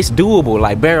 Like it's doable,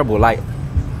 like bearable, like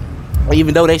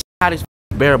even though that shit hot as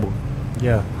bearable.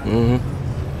 Yeah. Mm-hmm.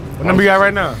 What number you at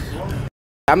right now?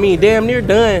 I mean, damn near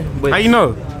done. But how you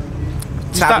know?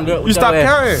 You stop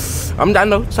counting. I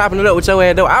know, chopping it up with your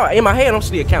ass though. In my head, I'm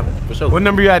still counting for sure. What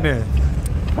number you at then?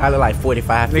 Probably like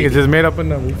 45, 50. Niggas just made up a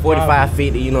number. 45,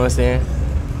 50, you know what I'm saying?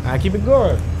 I keep it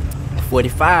going.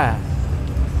 45,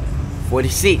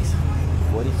 46,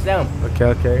 47.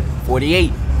 Okay.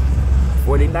 48,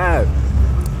 49.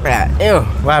 God damn.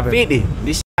 What happened? 50.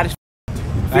 This shit hot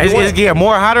as It's getting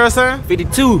more hotter or something?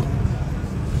 52.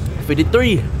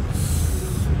 53.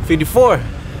 54.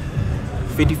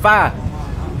 55.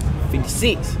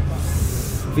 56.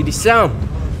 57.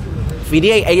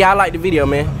 58. Hey, y'all like the video,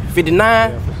 man.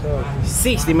 59.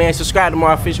 60, man. Subscribe to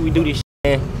my official. We do this shit,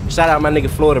 man. Shout out my nigga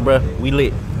Florida, bro. We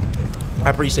lit. I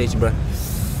appreciate you, bro.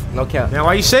 No cap. Man,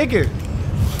 why you shaking?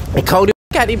 It cold as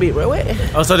got this bitch, bro. What?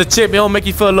 Oh, so the chip, it don't make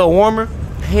you feel a little warmer?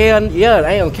 Hell yeah,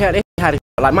 I ain't cap. They hot as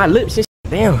like my lips and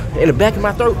shit. Damn, in the back of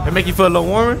my throat. It make you feel a little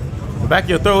warmer? The back of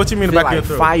your throat? What you mean the back of your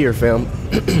throat? Fire, fam.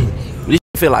 This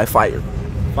shit feel like fire.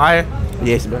 Fire?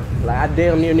 Yes, bro. Like I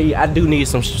damn near need. I do need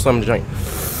something to drink.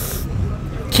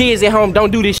 Kids at home,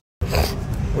 don't do this shit.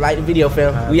 Like the video,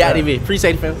 fam. We out of here.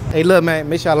 Appreciate it, fam. Hey, look, man.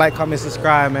 Make sure y'all like, comment,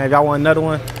 subscribe, man. If y'all want another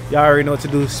one, y'all already know what to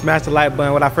do. Smash the like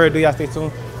button. Without further ado, y'all stay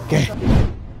tuned. Okay.